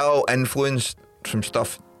 Is that all influenced from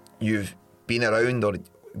stuff you've been around or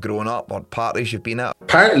grown up or parties you've been at?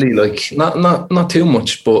 Partly, like not too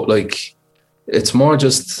much, but like it's more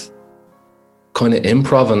just kind of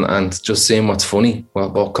improv and just seeing what's funny,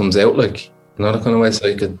 what comes out, like, you know, that kind of way. So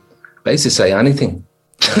you could basically say anything.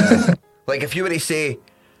 Like if you were to say,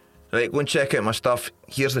 like, go and check out my stuff,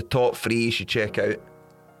 here's the top 3 you should check out.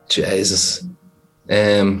 Jesus.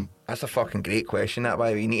 That's a fucking great question, that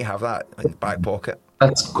way. You need to have that in the back pocket.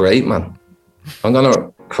 That's great, man. I'm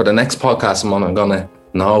gonna, for the next podcast I'm on, I'm gonna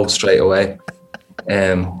know straight away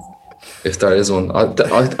if there is one. I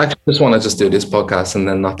actually just want to just do this podcast and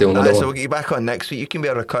then not do another one. So we'll get you back on next week. You can be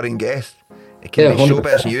a recurring guest. It can be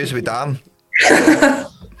Showbiz News with Darren.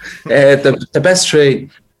 The best 3,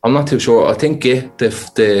 I'm not too sure. I think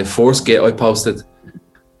the first git I posted,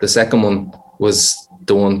 the second one was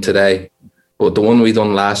the one today, but the one we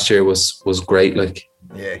done last year was great. Like,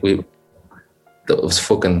 yeah, that was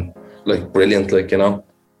fucking like brilliant, like, you know.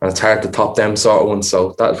 And it's hard to top them sort of ones,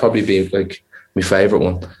 so that'd probably be like my favourite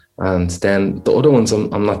one. And then the other ones,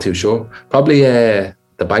 I'm not too sure. Probably the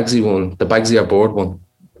Bagsy one, the Bagsy are Bored one.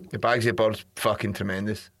 The Bagsy Bored's fucking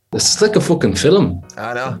tremendous. It's like a fucking film.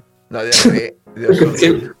 I know. No, they're great. They're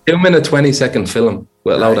 2-minute 20-second film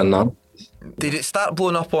with loud and none. Did it start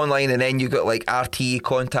blowing up online and then you got like RTE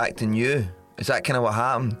contacting you? Is that kind of what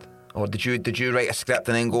happened? Or did you write a script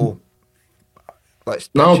and then go, let's...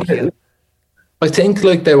 No, I think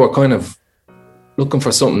like they were kind of looking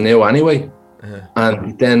for something new anyway.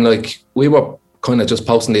 And then like we were kind of just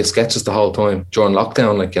posting these sketches the whole time during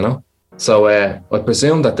lockdown, like, you know. So I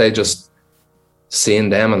presume that they just seen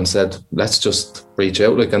them and said, let's just reach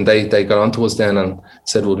out, like, and they got onto us then and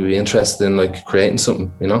said, would we be interested in like creating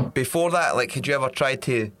something, you know? Before that, like, had you ever tried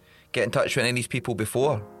to get in touch with any of these people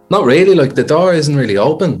before? Not really. Like the door isn't really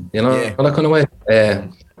open, you know, Yeah. that kind of way.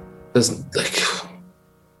 There's like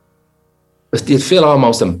you'd feel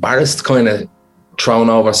almost embarrassed, kind of throwing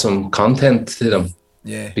over some content to them,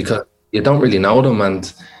 because you don't really know them.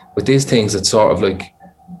 And with these things, it's sort of like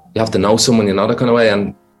you have to know someone, you know, that kind of way.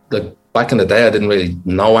 And like back in the day, I didn't really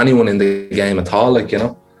know anyone in the game at all, like, you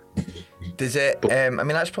know. Does it? I mean,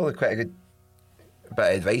 that's probably quite a good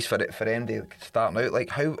bit of advice for MD starting out. Like,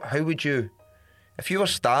 how would you, if you were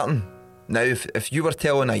starting now, if you were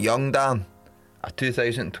telling a young Darren, a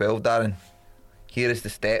 2012 Darren, here is the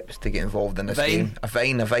steps to get involved in this game. A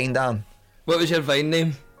Vine Darren. What was your Vine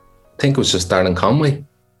name? I think it was just Darren Conway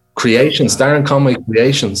Creations, Darren Conway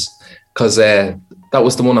Creations, because that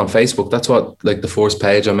was the one on Facebook. That's what, like, the first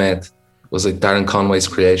page I made was like Darren Conway's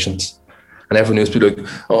Creations. And everyone used to be like,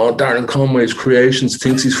 oh, Darren Conway's Creations,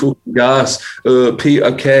 thinks he's fucking gas,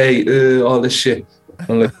 Peter K, all this shit.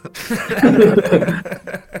 I'm like,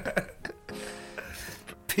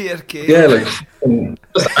 Peter K. Yeah, like,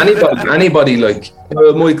 just anybody like,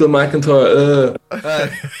 Michael McIntyre,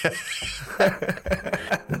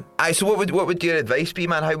 Aye, so what would your advice be,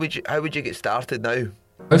 man? How would you get started now?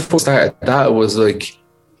 When I first started that, it was like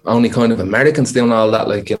only kind of Americans doing all that,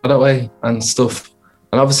 like, you know, that way and stuff.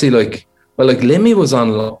 And obviously, like, well, like Limmy was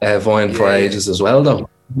on Vine for ages as well, though.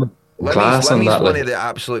 Class on that. One like, of the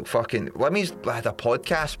absolute fucking. Limmy's had a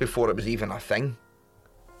podcast before it was even a thing.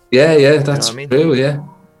 Yeah, that's you know true. Yeah.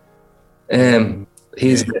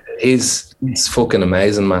 He's fucking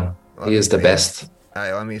amazing, man. He is the best.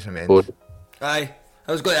 Aye, Limmy's amazing. Aye.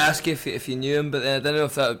 I was going to ask you if you knew him, but then I don't know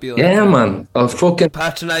if that would be like... Yeah, man. Fucking...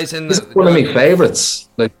 patronising. He's one of my favourites.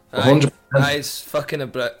 Like, 100%. Aye, he's fucking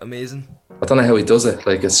amazing. I don't know how he does it.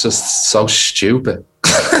 Like, it's just so stupid.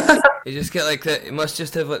 You just get like that. He must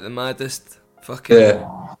just have like the maddest fucking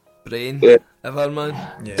brain ever, man.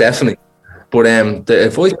 Yeah. Definitely. But the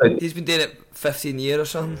voice... He's been doing it 15 years or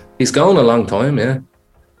something. He's gone a long time, yeah.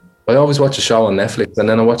 I always watch a show on Netflix, and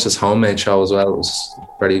then I watch his homemade show as well. It was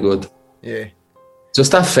pretty good. Yeah.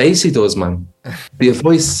 Just that face he does, man. The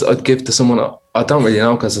advice I'd give to someone, I don't really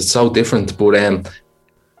know because it's so different, but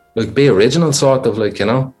like, be original, sort of, like, you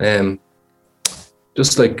know.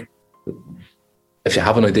 Just like, if you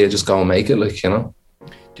have an idea, just go and make it, like, you know.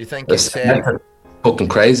 Do you think it's fucking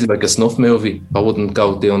crazy, like a snuff movie? I wouldn't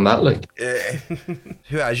go doing that, like.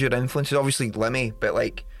 Who has your influences? Obviously Limmy, but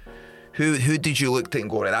like, who did you look at and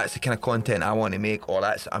go, right, that's the kind of content I want to make, or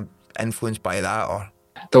I'm influenced by that, or?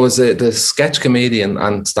 There was the sketch comedian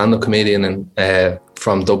and stand-up comedian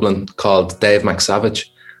from Dublin called Dave McSavage,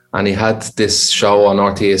 and he had this show on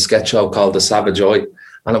RTÉ, a sketch show called The Savage Eye,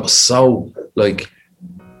 and it was so like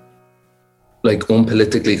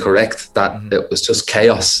unpolitically correct that it was just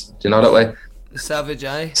chaos. Do you know that way? The Savage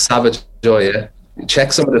Eye. Savage Eye, yeah.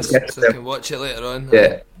 Check some of the sketches so I can watch it later on.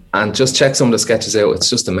 Yeah, and just check some of the sketches out.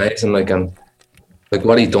 It's just amazing. Like, and like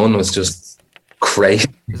what he done was just crazy.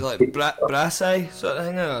 Is it like brass eye sort of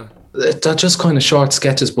thing, or? They're just kind of short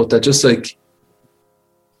sketches, but they're just like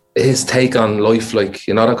his take on life, like,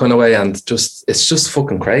 you know, that kind of way. And just, it's just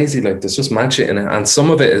fucking crazy. Like, there's just mad shit in it, and some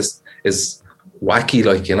of it is wacky,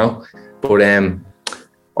 like, you know. But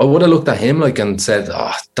I would have looked at him like and said,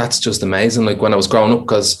 oh, that's just amazing. Like, when I was growing up,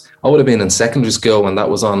 because I would have been in secondary school when that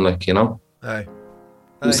was on, like, you know. Aye.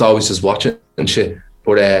 I was always just watching and shit.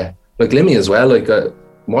 But like Limmy as well, like,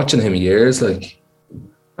 watching him years, like,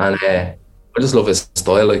 and I just love his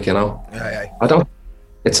style, like, you know. Aye.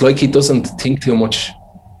 It's like he doesn't think too much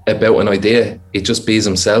about an idea. He just bees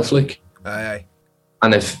himself, like. Aye.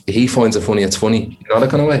 And if he finds it funny, it's funny. You know, that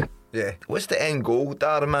kind of way. Yeah. What's the end goal,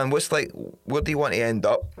 Darren, man? What's like, where do you want to end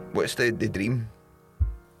up? What's the dream?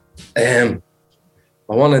 I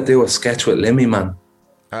want to do a sketch with Limmy, man.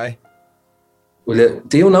 Aye.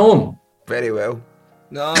 Do you know him? Very well.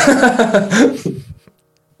 No.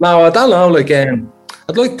 No, I don't know. Like,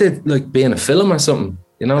 I'd like to like be in a film or something.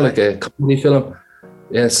 You know, like a comedy film.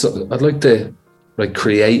 Yeah, so I'd like to like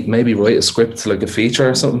create, maybe write a script, like a feature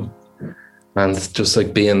or something, and just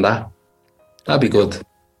like be in that. That'd be good.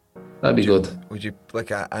 That'd be good. Would you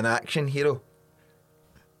like an action hero?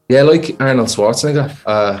 Yeah, like Arnold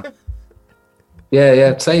Schwarzenegger.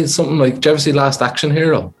 Yeah. Say something like, do you ever see Last Action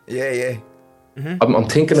Hero? Yeah. Mm-hmm. I'm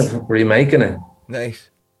thinking of remaking it. Nice.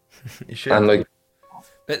 You should. And like,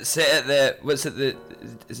 but set at is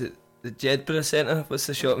it the Jedburgh Centre? What's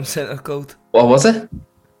the shopping centre called? What was it?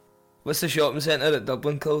 What's the shopping centre at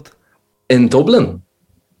Dublin called? In Dublin?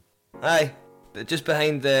 Aye, but just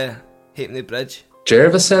behind the Halfpenny Bridge.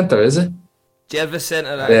 Jervis Centre, is it? Jervis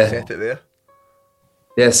Centre, aye. Yeah. Set it there.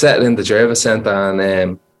 Yeah, set it in the Jervis Centre,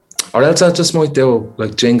 and or else I just might do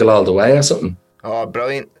like Jingle All the Way or something. Oh,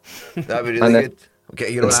 brilliant. That'd be really good.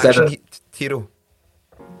 Get your own action hero.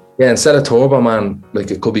 Yeah, instead of Turbo Man, like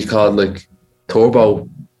it could be called like Turbo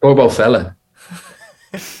Fella.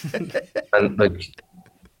 And like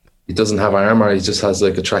he doesn't have armor, he just has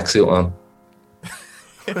like a tracksuit on.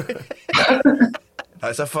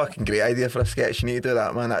 That's a fucking great idea for a sketch. You need to do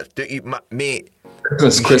that, man. Mate.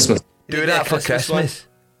 Christmas. Do that for Christmas.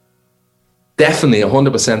 Definitely,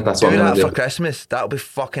 100%. That's what I'm going to do. Do that for Christmas. That'll be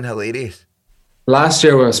fucking hilarious. Last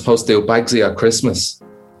year we were supposed to do Bagsy at Christmas.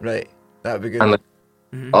 Right, that'd be good. And like,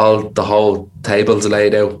 the whole table's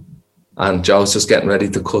laid out, and Joe's just getting ready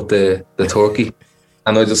to cut the turkey,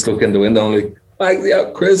 and I just look in the window and like, Bagsy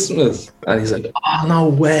at Christmas, and he's like, oh no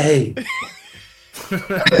way.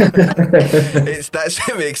 That's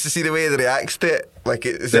what makes to see the way they reacts to it. Like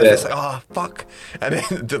it's like, oh fuck, and then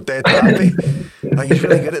they're dead happy. Like he's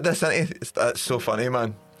really good at this, isn't he? That's so funny,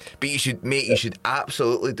 man. But you should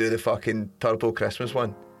absolutely do the fucking Turbo Christmas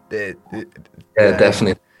one.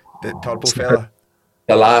 Definitely. The Turbo fella.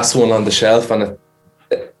 The last one on the shelf, and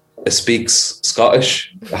it speaks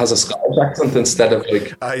Scottish. It has a Scottish accent instead of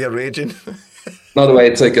like. You're raging. Not the way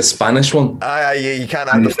it's like a Spanish one. Yeah, you can't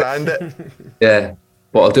understand it. Yeah,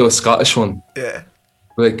 but I'll do a Scottish one. Yeah.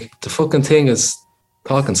 Like the fucking thing is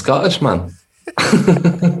talking Scottish, man.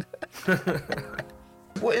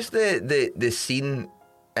 What is the scene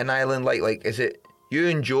in Ireland like? Like, is it you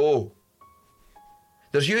and Joe?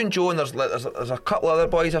 There's you and Joe, and there's a couple other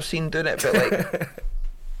boys I've seen doing it, but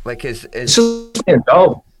like is it's just me and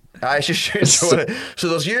Joe. It's just you and Joe. So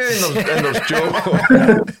there's you and there's Joe.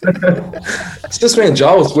 It's just me and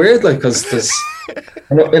Joe. It's weird, like, because there's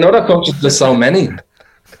in other countries there's so many,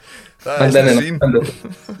 and then in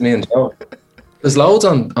Ireland, me and Joe. There's loads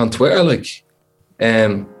on Twitter, like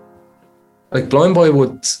Blind Boy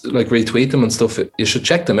would like retweet them and stuff. You should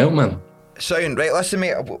check them out, man. Sound right. Listen,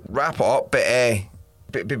 mate. I'll wrap it up, but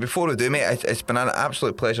before we do, mate, it's been an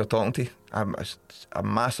absolute pleasure talking to you. I'm a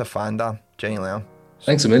massive fan, Dan. Genuinely am.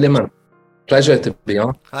 Thanks a million, man. Pleasure to be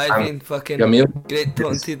on. I've been fucking great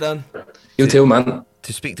talking to you, Dan. You too, man.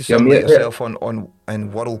 To speak to somebody like yourself on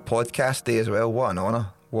World Podcast Day as well. What an honour.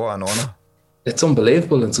 What an honour. It's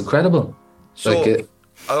unbelievable. It's incredible. So,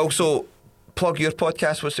 I also plug your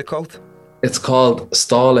podcast. What's it called? It's called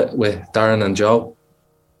Stall It with Darren and Joe.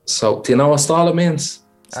 So, do you know what stall it means?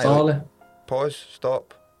 Stall it. Pause,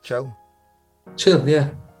 stop, chill. Chill, yeah.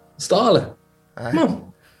 Stall it. Come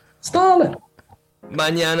on. Stall it.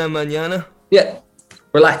 Mañana. Yeah.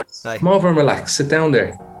 Relax. Aye. Come over and relax. Sit down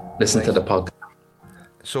there. Listen to the podcast.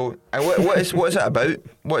 So, what is it about?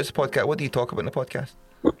 What is the podcast? What do you talk about in the podcast?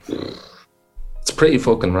 It's pretty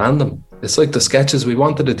fucking random. It's like the sketches. We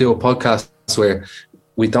wanted to do a podcast where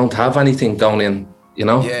we don't have anything going in, you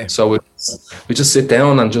know? Yeah. So we just sit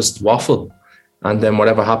down and just waffle, and then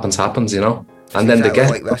whatever happens, you know? And then exactly the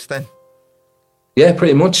guest. like this then? Yeah,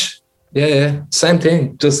 pretty much. Yeah. Same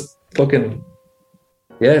thing. Just fucking,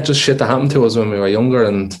 just shit that happened to us when we were younger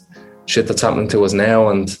and shit that's happening to us now,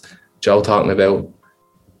 and Joe talking about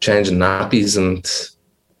changing nappies and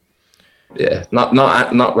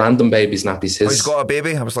not random babies' nappies. He's got a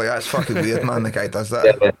baby? I was like, that's fucking weird, man. The guy does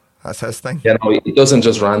that. Yeah. That's his thing. You know, he doesn't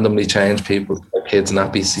just randomly change people's kids'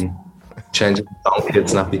 nappies. He changes his own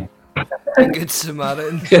kids' nappy. Good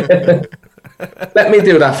Samaritan. Let me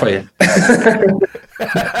do that for you.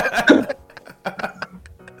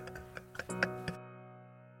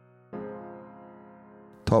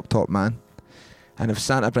 Top man. And if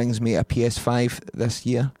Santa brings me a PS5 this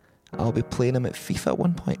year, I'll be playing him at FIFA at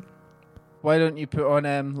one point. Why don't you put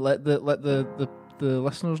on let the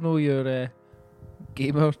listeners know your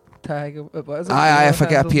gamer tag? What is it? Aye, if I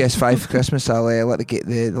get a PS5 for Christmas, I'll let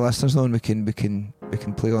the listeners know, and we can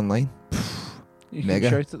play online. You Mega.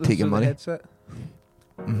 can shout at them Take your money. Headset.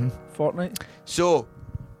 Fortnite. So,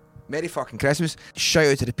 Merry fucking Christmas. Shout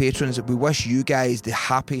out to the patrons. We wish you guys the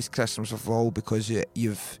happiest Christmas of all, because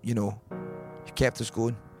you've kept us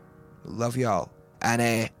going. Love you all.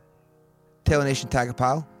 And Telenation Tag a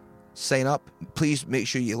Pal. Sign up. Please make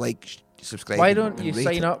sure you subscribe. Why don't you rate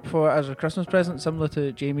sign it. up for as a Christmas present, similar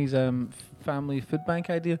to Jamie's family food bank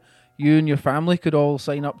idea? You and your family could all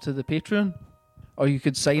sign up to the Patreon, or you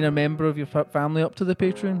could sign a member of your family up to the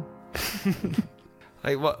Patreon.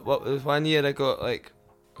 Like what was one year I got, like,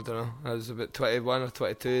 I don't know, I was about 21 or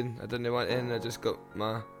 22 and I didn't want in. I just got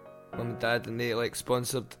my mum and dad, and they like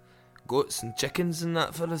sponsored goats and chickens and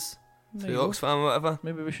that for us through Oxfam or whatever.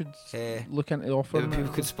 Maybe we should look into offering. Maybe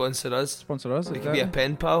people could sponsor us. We could be a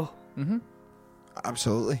pen pal.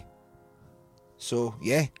 Absolutely. So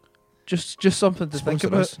yeah, just something to think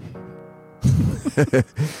about.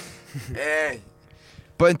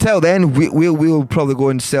 But until then, we'll probably go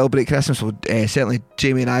and celebrate Christmas. Well, certainly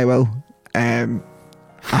Jamie and I will. And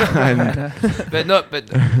but not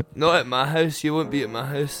at my house. You won't be at my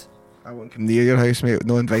house. I won't come near your house, mate.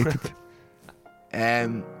 No invited.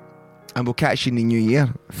 And we'll catch you in the new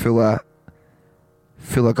year, full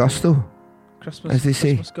of gusto, Christmas, as they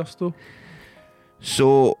say. Christmas gusto.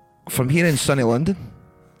 So from here in sunny London,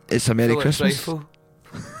 it's a Merry Christmas.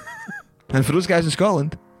 And for those guys in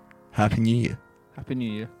Scotland, Happy New Year. Happy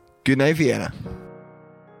New Year. Good night, Vienna.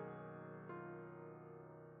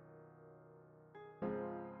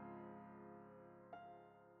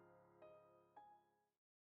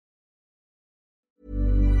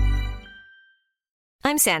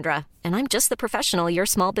 I'm Sandra, and I'm just the professional your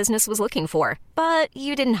small business was looking for. But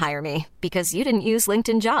you didn't hire me because you didn't use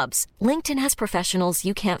LinkedIn Jobs. LinkedIn has professionals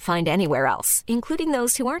you can't find anywhere else, including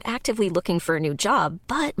those who aren't actively looking for a new job,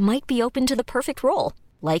 but might be open to the perfect role,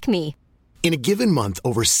 like me. In a given month,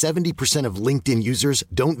 over 70% of LinkedIn users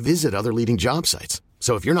don't visit other leading job sites.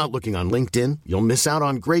 So if you're not looking on LinkedIn, you'll miss out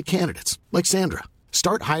on great candidates like Sandra.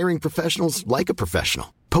 Start hiring professionals like a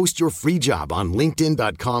professional. Post your free job on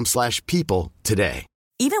linkedin.com/people today.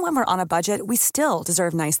 Even when we're on a budget, we still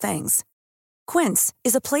deserve nice things. Quince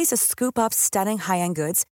is a place to scoop up stunning high-end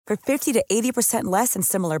goods for 50 to 80% less than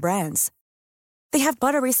similar brands. They have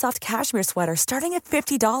buttery soft cashmere sweaters starting at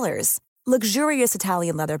 $50, luxurious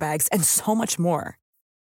Italian leather bags, and so much more.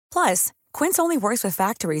 Plus, Quince only works with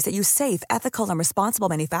factories that use safe, ethical, and responsible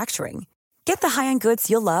manufacturing. Get the high-end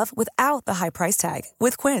goods you'll love without the high price tag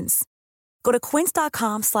with Quince. Go to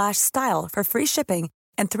quince.com/style for free shipping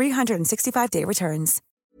and 365-day returns.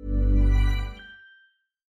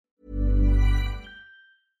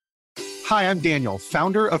 Hi, I'm Daniel,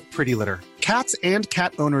 founder of Pretty Litter. Cats and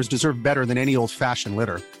cat owners deserve better than any old-fashioned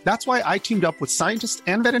litter. That's why I teamed up with scientists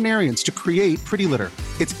and veterinarians to create Pretty Litter.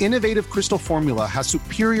 Its innovative crystal formula has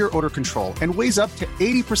superior odor control and weighs up to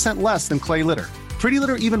 80% less than clay litter. Pretty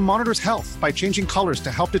Litter even monitors health by changing colors to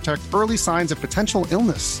help detect early signs of potential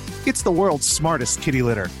illness. It's the world's smartest kitty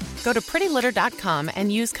litter. Go to prettylitter.com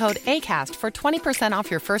and use code ACAST for 20% off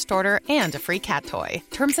your first order and a free cat toy.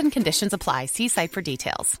 Terms and conditions apply. See site for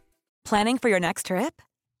details. Planning for your next trip?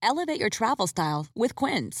 Elevate your travel style with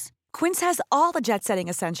Quince. Quince has all the jet-setting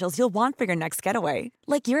essentials you'll want for your next getaway,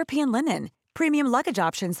 like European linen, premium luggage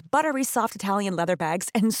options, buttery soft Italian leather bags,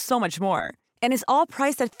 and so much more. And is all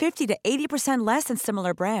priced at 50 to 80% less than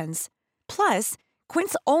similar brands. Plus,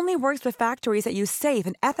 Quince only works with factories that use safe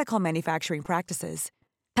and ethical manufacturing practices.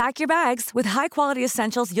 Pack your bags with high-quality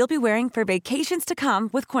essentials you'll be wearing for vacations to come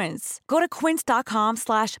with Quince. Go to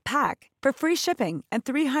quince.com/pack for free shipping and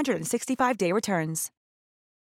 365-day returns.